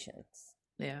patients.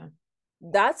 Yeah.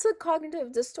 That's a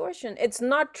cognitive distortion. It's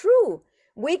not true.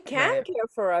 We can Right. care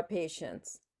for our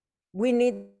patients. We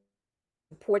need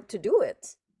support to do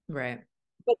it. Right.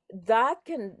 But that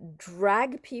can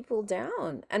drag people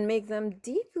down and make them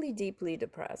deeply, deeply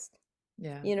depressed.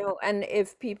 Yeah. And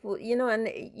if people, and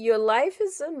your life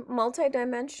is a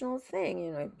multidimensional thing.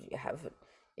 You have an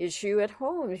issue at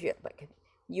home. Like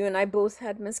you and I both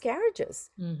had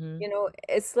miscarriages. Mm-hmm.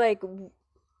 It's like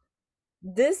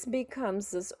this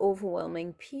becomes this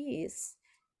overwhelming piece,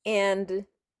 and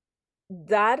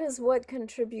that is what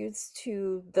contributes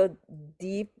to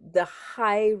the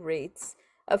high rates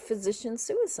of physician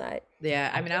suicide. Yeah,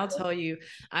 I mean, I'll tell you,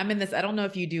 I'm in this. I don't know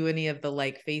if you do any of the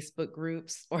like Facebook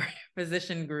groups or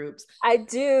physician groups. I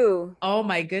do. Oh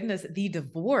my goodness, the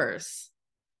divorce.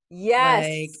 Like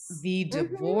Yes. the Mm-hmm.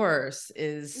 divorce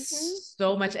is Mm-hmm.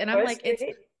 so much. And I'm Divorce like, it's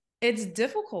rate. it's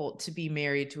difficult to be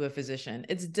married to a physician.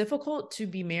 It's difficult to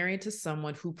be married to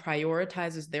someone who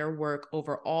prioritizes their work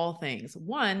over all things.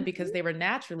 One, because Mhm. they were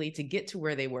naturally to get to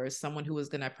where they were, someone who was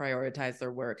going to prioritize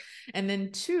their work. And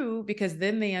then two, because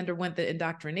then they underwent the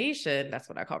indoctrination. That's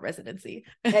what I call residency.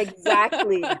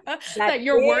 Exactly. That That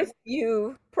your work, if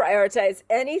you prioritize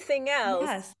anything else,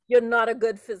 yes, you're not a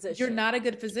good you're physician. not a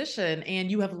good physician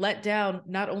and you have let down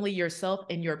not only yourself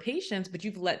and your patients, but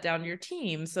you've let down your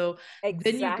team. So then you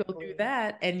go through Exactly.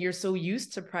 that and you're so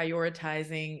used to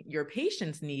prioritizing your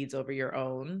patient's needs over your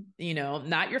own,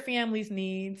 not your family's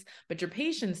needs, but your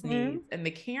patient's Hmm. needs and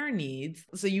the care needs.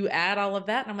 So you add all of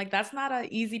that. And I'm like, that's not an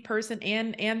easy person.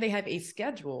 And they have a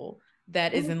schedule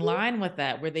that is in Hmm. line with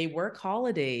that, where they work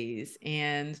holidays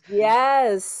and,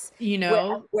 Yes. you We're,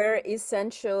 know, we're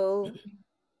essential,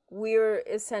 we're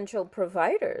essential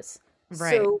providers.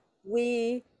 right, So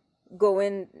we go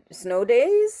in snow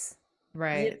days,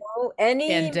 right. any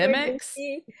Pandemics.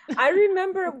 emergency. I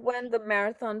remember when the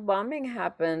marathon bombing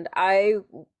happened,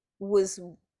 was,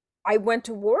 I went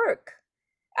to work.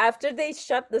 After they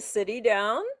shut the city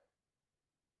down,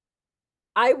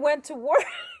 I went to work.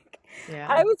 Yeah.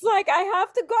 I was like, I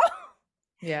have to go.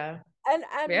 Yeah. And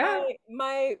Yeah.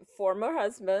 my former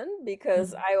husband,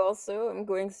 because Mm. I also am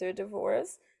going through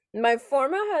divorce, my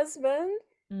former husband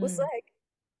was Mm. like,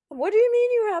 "What do you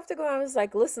mean you have to go?" I was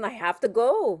like, "Listen, I have to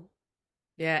go."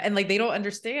 Yeah. And like they don't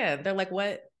understand. They're like,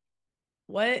 what?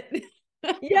 What?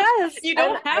 Yes, You and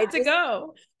don't I have to just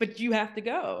go, but you have to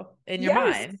go in your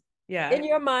yes, mind. Yeah. in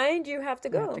your mind you have to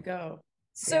You have to go. go.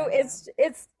 So Yeah.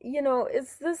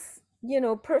 it's this,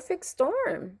 perfect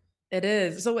storm. It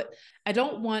is. So I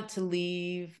don't want to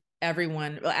leave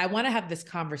everyone. I want to have this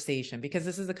conversation because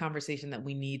this is a conversation that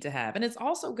we need to have. And it's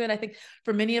also good, I think,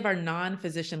 for many of our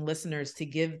non-physician listeners to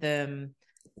give them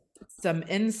some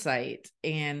insight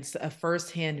and a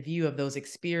firsthand view of those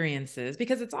experiences,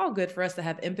 because it's all good for us to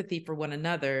have empathy for one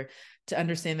another, to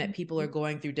understand that people are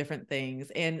going through different things.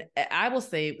 And I will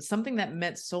say something that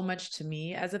meant so much to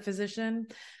me as a physician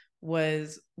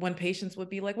was when patients would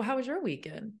be like, well, how was your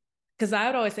weekend? Because I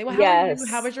would always say, well, how are you?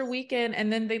 How Yes. was your weekend?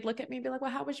 And then they'd look at me and be like, well,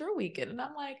 how was your weekend? And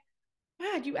I'm like,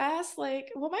 God, you asked,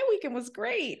 like, well, my weekend was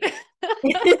great.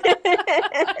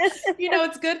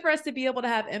 It's good for us to be able to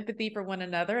have empathy for one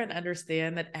another and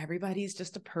understand that everybody's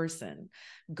just a person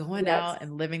going Yes. out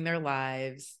and living their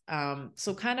lives.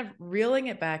 So kind of reeling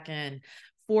it back in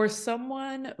for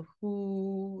someone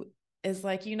who is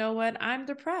like, you know what, I'm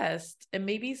depressed. And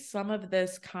maybe some of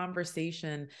this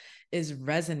conversation is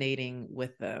resonating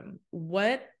with them.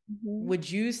 What Mhm. would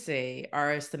you say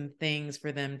are some things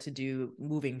for them to do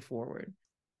moving forward?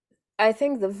 I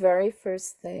think the very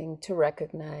first thing to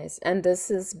recognize, and this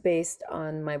is based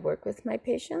on my work with my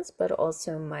patients, but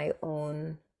also my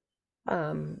own,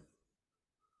 um,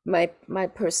 my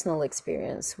personal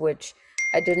experience, which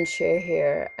I didn't share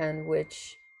here, and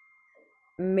which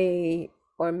may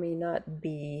or may not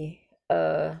be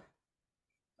a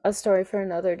story for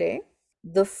another day.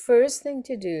 The first thing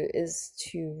to do is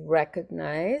to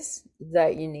recognize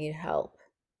that you need help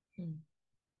Mm.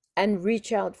 and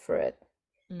reach out for it.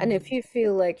 And if Mm. you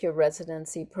feel like your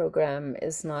residency program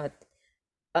is not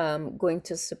going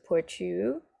to support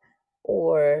you,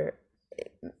 or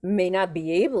may not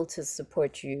be able to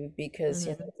support you because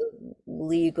Mhm. the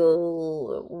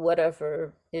legal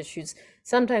whatever issues,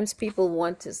 sometimes people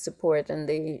want to support and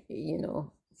they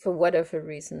for whatever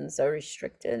reasons are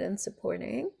restricted in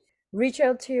supporting. reach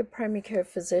out to your primary care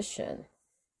physician.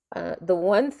 The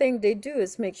one thing they do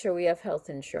is make sure we have health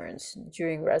insurance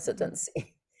during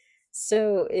residency.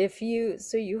 So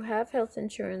you have health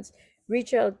insurance,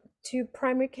 reach out to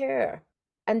primary care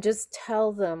and just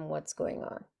tell them what's going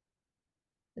on.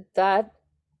 That,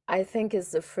 I think,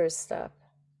 is the first step.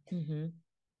 Mm-hmm.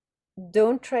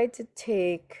 Don't try to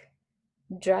take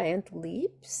giant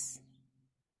leaps.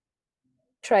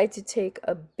 Try to take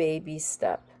a baby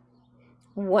step.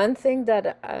 One thing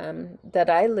that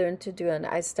I learned to do and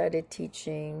I started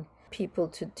teaching people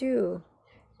to do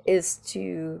is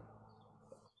to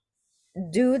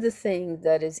do the thing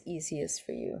that is easiest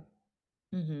for you.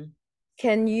 Mm-hmm.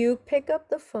 Can you pick up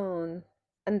the phone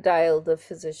and dial the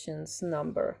physician's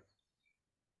number?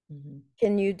 Mm-hmm.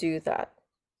 Can you do that?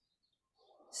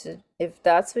 So if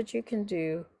that's what you can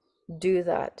do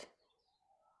that.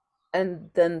 And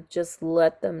then just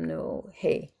let them know,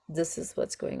 hey, this is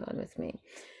what's going on with me.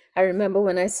 I remember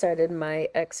when I started my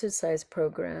exercise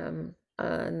program,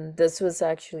 and this was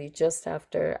actually just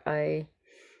after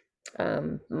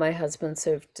my husband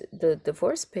served the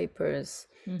divorce papers.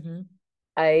 Mm-hmm.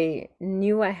 I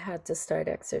knew I had to start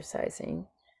exercising.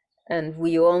 And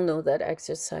we all know that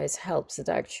exercise helps. It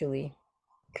actually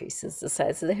increases the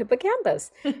size of the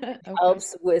hippocampus. It Okay.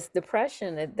 helps with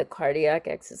depression, the cardiac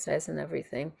exercise and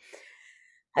everything.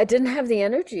 I didn't have the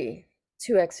energy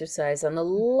to exercise, and a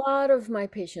lot of my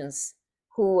patients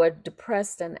who are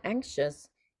depressed and anxious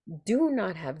do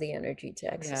not have the energy to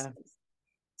Yeah. exercise.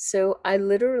 So I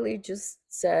literally just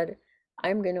said,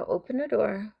 I'm going to open a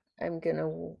door, I'm going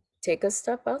to take a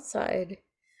step outside,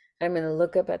 I'm going to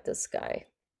look up at the sky,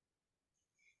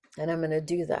 and I'm going to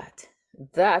do that.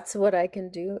 That's what I can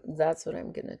do. That's what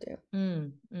I'm going to do.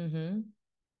 Mm-hmm.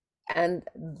 And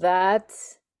that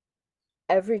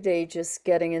every day, just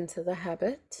getting into the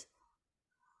habit.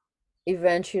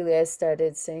 Eventually I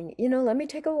started saying, let me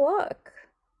take a walk.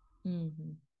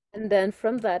 Mm-hmm. And then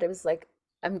from that, it was like,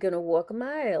 I'm going to walk a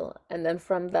mile. And then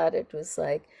from that, it was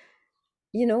like,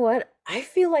 you know what? I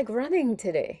feel like running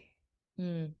today.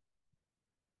 Mm.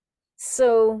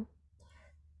 So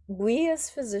we as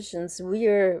physicians, we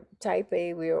are type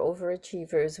A, we are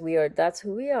overachievers. That's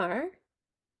who we are.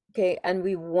 Okay. And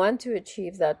we want to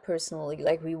achieve that personally.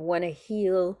 Like we want to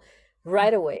heal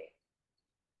right away.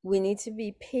 We need to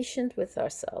be patient with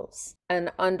ourselves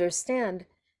and understand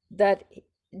that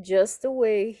just the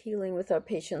way healing with our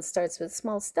patients starts with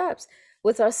small steps,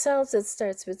 with ourselves, it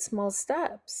starts with small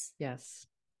steps, Yes.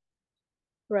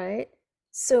 right?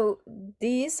 So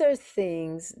these are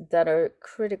things that are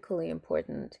critically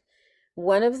important.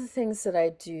 One of the things that I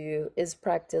do is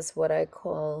practice what I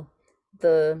call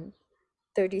the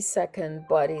 30-second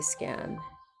body scan.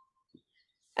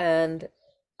 And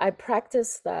I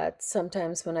practice that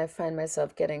sometimes when I find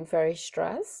myself getting very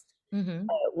stressed, Mm-hmm.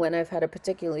 when I've had a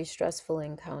particularly stressful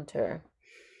encounter.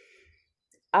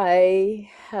 I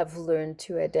have learned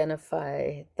to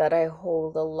identify that I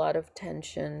hold a lot of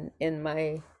tension in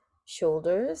my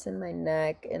shoulders, in my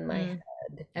neck, in my Mm.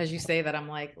 head. As you say that, I'm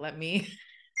like, let me.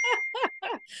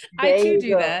 I There too you do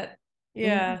go. that. Mhm.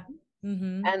 Yeah.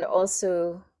 Mm-hmm. And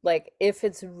also, like, if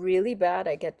it's really bad,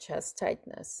 I get chest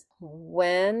tightness.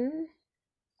 When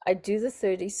I do the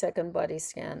 30-second body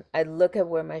scan, I look at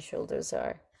where my shoulders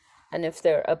are. And if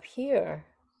they're up here,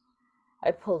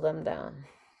 I pull them down.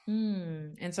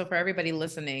 And so for everybody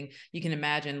listening, you can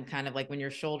imagine kind of like when your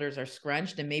shoulders are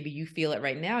scrunched and maybe you feel it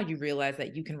right now, you realize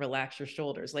that you can relax your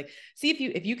shoulders. Like see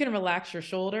if you can relax your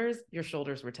shoulders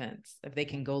were tense. If they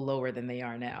can go lower than they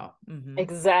are now. Mm-hmm.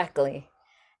 Exactly.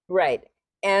 Right.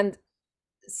 And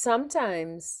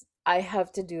sometimes I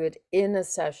have to do it in a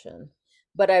session,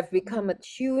 but I've become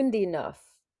attuned enough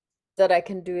that I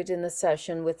can do it in a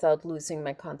session without losing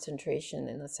my concentration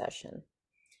in a session.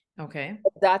 Okay.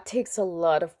 But that takes a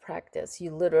lot of practice.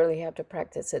 You literally have to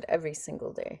practice it every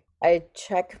single day. I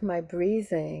check my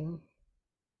breathing,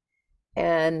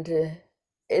 and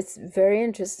it's very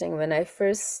interesting. When I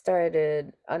first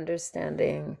started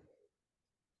understanding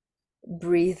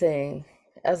breathing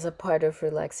as a part of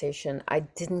relaxation, I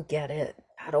didn't get it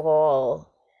at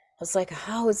all. I was like,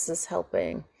 how is this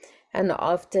helping? And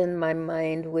often my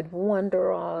mind would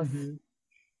wander off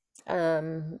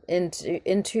Mm-hmm.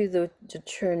 into the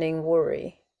churning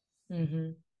worry.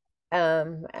 Mm-hmm.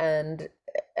 And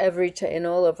every time in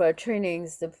all of our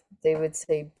trainings, they would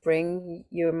say, bring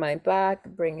your mind back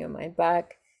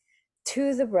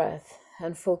to the breath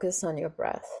and focus on your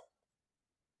breath.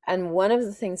 And one of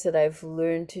the things that I've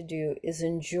learned to do is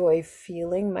enjoy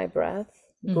feeling my breath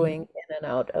Mm-hmm. going in and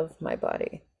out of my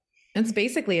body. It's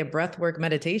basically a breathwork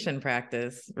meditation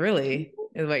practice, really,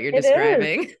 is what you're It is.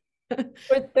 describing.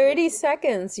 For 30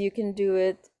 seconds, you can do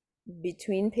it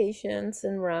between patients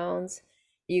and rounds.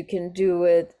 You can do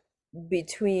it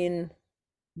between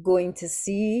going to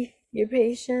see your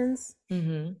patients,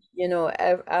 Mm-hmm.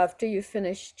 after you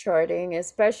finish charting,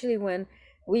 especially when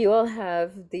we all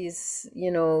have these,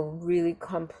 really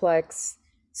complex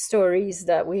stories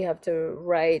that we have to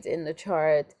write in the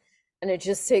chart. And it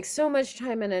just takes so much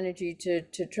time and energy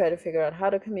to try to figure out how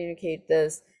to communicate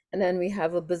this. And then we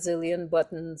have a bazillion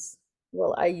buttons.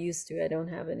 Well, I used to, I don't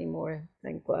have anymore,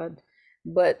 thank God.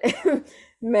 But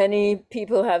many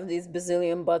people have these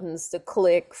bazillion buttons to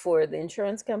click for the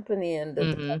insurance company and the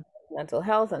Mm-hmm. mental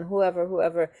health and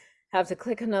whoever have to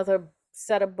click another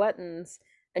set of buttons,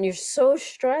 and you're so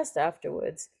stressed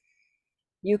afterwards.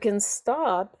 You can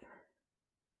stop,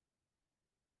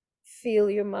 feel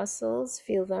your muscles,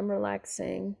 feel them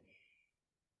relaxing,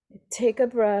 take a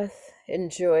breath,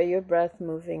 enjoy your breath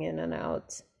moving in and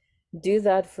out. Do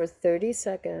that for 30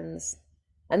 seconds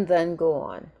and then go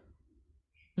on.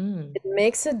 Mm. It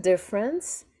makes a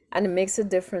difference, and it makes a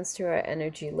difference to our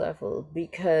energy level,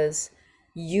 because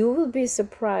you will be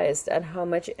surprised at how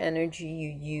much energy you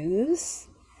use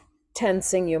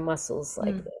tensing your muscles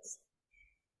like Mm. this.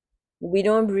 We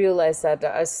don't realize that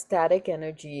our static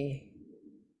energy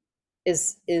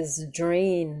is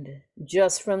drained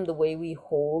just from the way we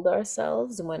hold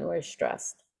ourselves when we're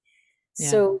stressed. Yeah.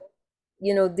 So,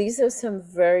 these are some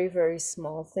very, very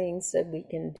small things that we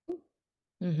can do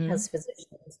Mm-hmm. as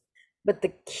physicians. But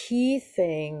the key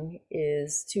thing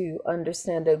is to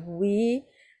understand that we,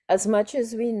 as much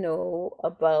as we know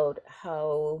about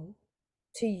how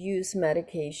to use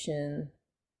medication,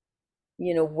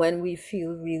 when we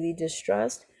feel really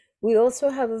distressed, we also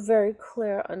have a very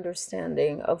clear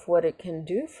understanding of what it can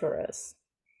do for us.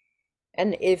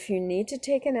 And if you need to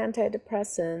take an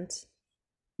antidepressant,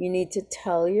 you need to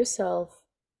tell yourself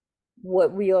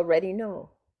what we already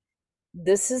know.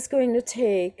 This is going to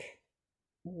take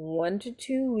 1 to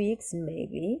 2 weeks,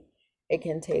 maybe. It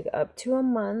can take up to a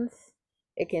month.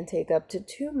 It can take up to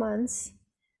 2 months.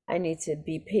 I need to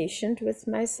be patient with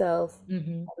myself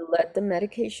Mm-hmm. and let the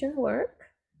medication work.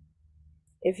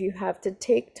 If you have to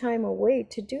take time away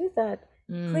to do that,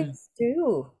 Mm. please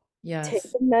do. Take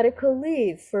Yes. the medical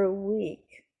leave for a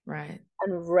week Right.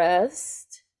 and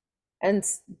rest, and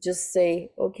just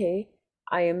say, okay,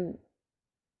 I am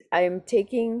I am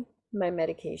taking my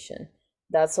medication.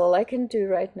 That's all I can do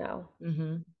right now.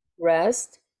 Mm-hmm.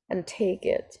 Rest and take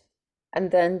it,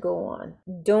 and then go on.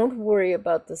 Don't worry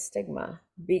about the stigma,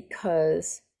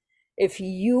 because if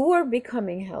you are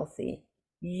becoming healthy,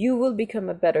 you will become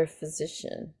a better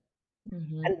physician.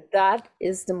 Mm-hmm. And that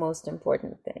is the most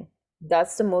important thing.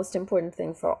 That's the most important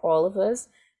thing for all of us.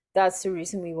 That's the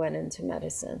reason we went into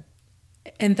medicine.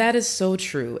 And that is so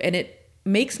true. And it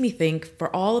makes me think,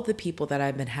 for all of the people that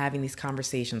I've been having these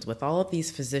conversations with, all of these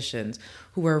physicians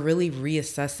who are really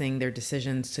reassessing their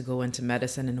decisions to go into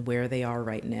medicine and where they are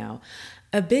right now,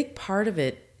 a big part of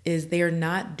it is they're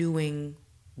not doing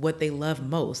what they love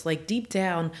most. Like, deep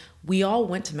down, we all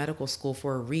went to medical school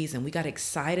for a reason. We got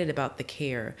excited about the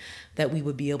care that we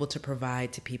would be able to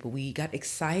provide to people. We got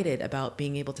excited about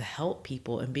being able to help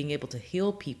people and being able to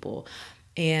heal people.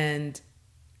 And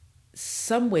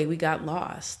some way we got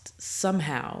lost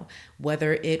somehow,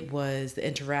 whether it was the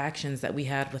interactions that we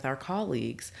had with our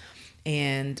colleagues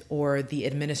and or the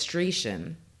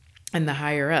administration and the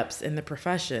higher ups in the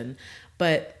profession.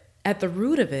 But at the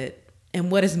root of it, and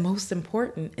what is most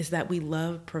important, is that we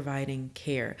love providing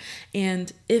care.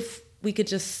 And if we could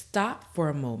just stop for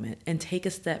a moment and take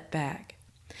a step back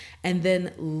and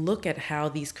then look at how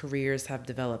these careers have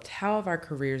developed. How have our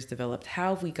careers developed?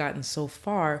 How have we gotten so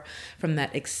far from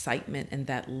that excitement and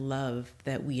that love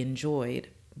that we enjoyed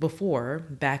before,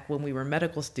 back when we were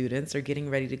medical students or getting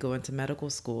ready to go into medical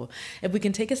school? If we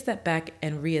can take a step back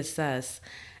and reassess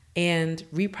and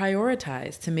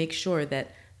reprioritize to make sure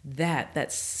that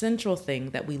that central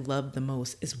thing that we love the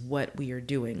most is what we are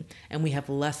doing, and we have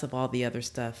less of all the other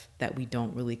stuff that we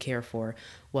don't really care for,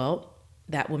 well,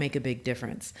 that will make a big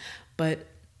difference. But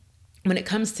when it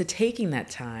comes to taking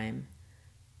that time,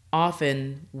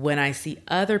 often when I see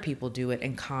other people do it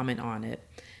and comment on it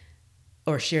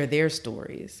or share their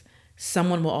stories,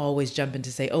 someone will always jump in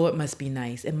to say, oh, it must be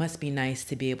nice. It must be nice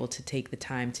to be able to take the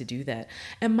time to do that.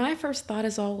 And my first thought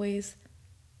is always,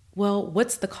 well,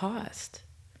 what's the cost?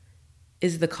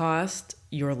 Is the cost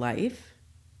your life?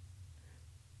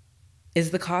 Is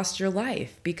the cost your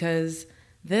life? Because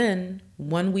then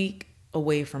 1 week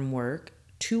away from work,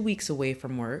 2 weeks away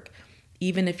from work,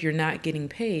 even if you're not getting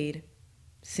paid,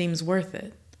 seems worth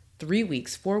it. 3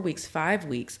 weeks, 4 weeks, 5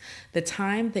 weeks, the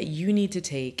time that you need to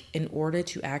take in order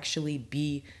to actually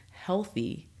be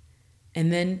healthy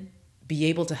and then be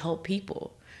able to help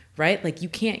people, right? Like you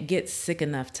can't get sick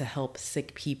enough to help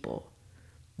sick people.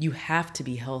 You have to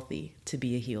be healthy to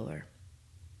be a healer.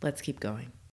 Let's keep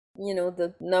going. You know,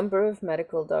 the number of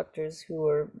medical doctors who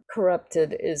are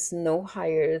corrupted is no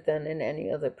higher than in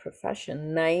any other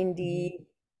profession. Mhm.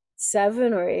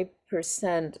 97 or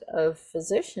 8% of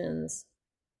physicians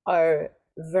are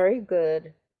very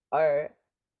good, are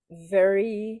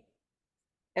very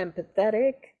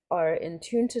empathetic, are in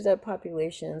tune to their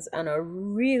populations, and are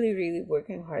really, really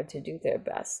working hard to do their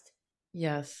best.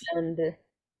 Yes. And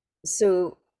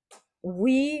so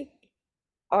we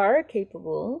are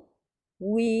capable,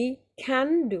 we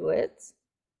can do it,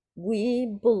 we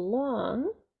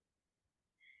belong.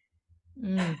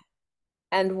 Mm.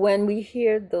 And when we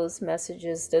hear those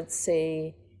messages that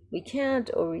say we can't,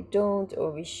 or we don't,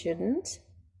 or we shouldn't,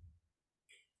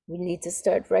 we need to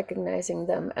start recognizing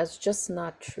them as just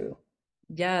not true.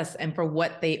 Yes. And for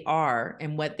what they are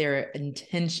and what their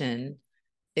intention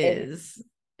Ex- is,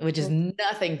 which is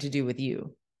nothing to do with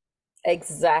you.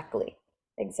 Exactly.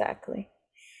 Exactly.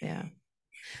 Yeah.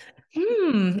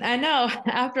 I know.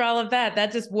 After all of that,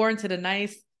 that just warranted a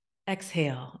nice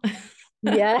exhale.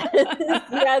 Yes,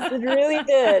 yes, it really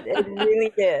did. It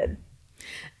really did.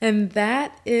 And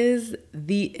that is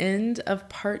the end of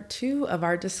part 2 of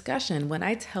our discussion. When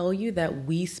I tell you that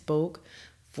we spoke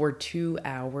for 2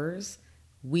 hours,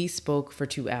 we spoke for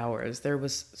 2 hours. There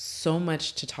was so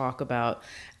much to talk about.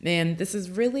 And this is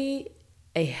really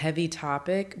a heavy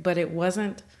topic, but it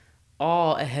wasn't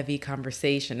all a heavy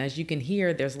conversation. As you can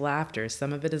hear, there's laughter.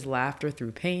 Some of it is laughter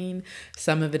through pain,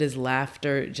 some of it is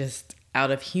laughter just out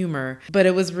of humor. But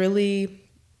it was really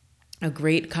a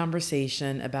great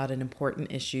conversation about an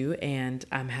important issue, and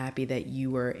I'm happy that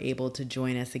you were able to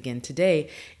join us again today.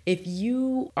 If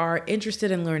you are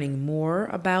interested in learning more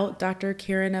about Dr.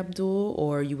 Karen Abdool,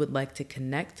 or you would like to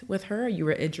connect with her, you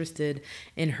are interested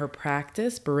in her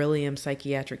practice, Beryllium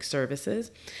Psychiatric Services,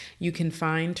 you can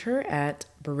find her at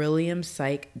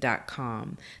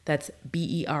berylliumpsych.com. That's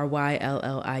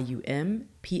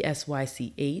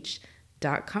BERYLLIUMPSYCH.com.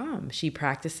 She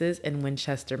practices in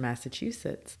Winchester,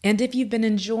 Massachusetts. And if you've been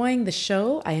enjoying the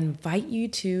show, I invite you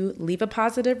to leave a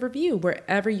positive review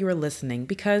wherever you are listening,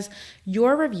 because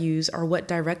your reviews are what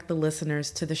direct the listeners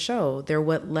to the show. They're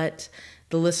what let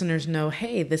the listeners know,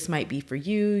 hey, this might be for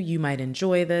you. You might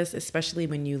enjoy this, especially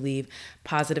when you leave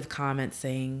positive comments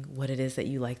saying what it is that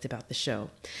you liked about the show.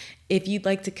 If you'd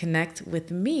like to connect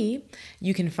with me,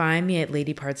 you can find me at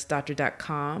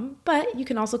ladypartsdoctor.com, but you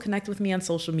can also connect with me on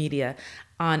social media.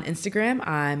 On Instagram,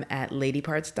 I'm at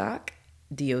ladypartsdoc,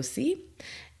 DOC.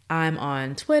 I'm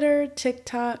on Twitter,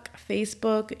 TikTok,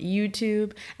 Facebook,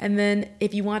 YouTube. And then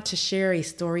if you want to share a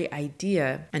story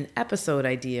idea, an episode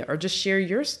idea, or just share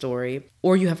your story,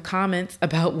 or you have comments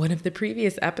about one of the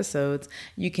previous episodes,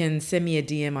 you can send me a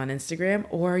DM on Instagram,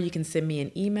 or you can send me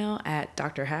an email at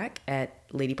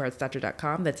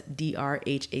drhack@ladypartsdoctor.com. That's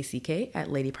DRHACK at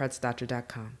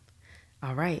ladypartsdoctor.com.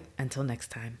 All right, until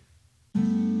next time.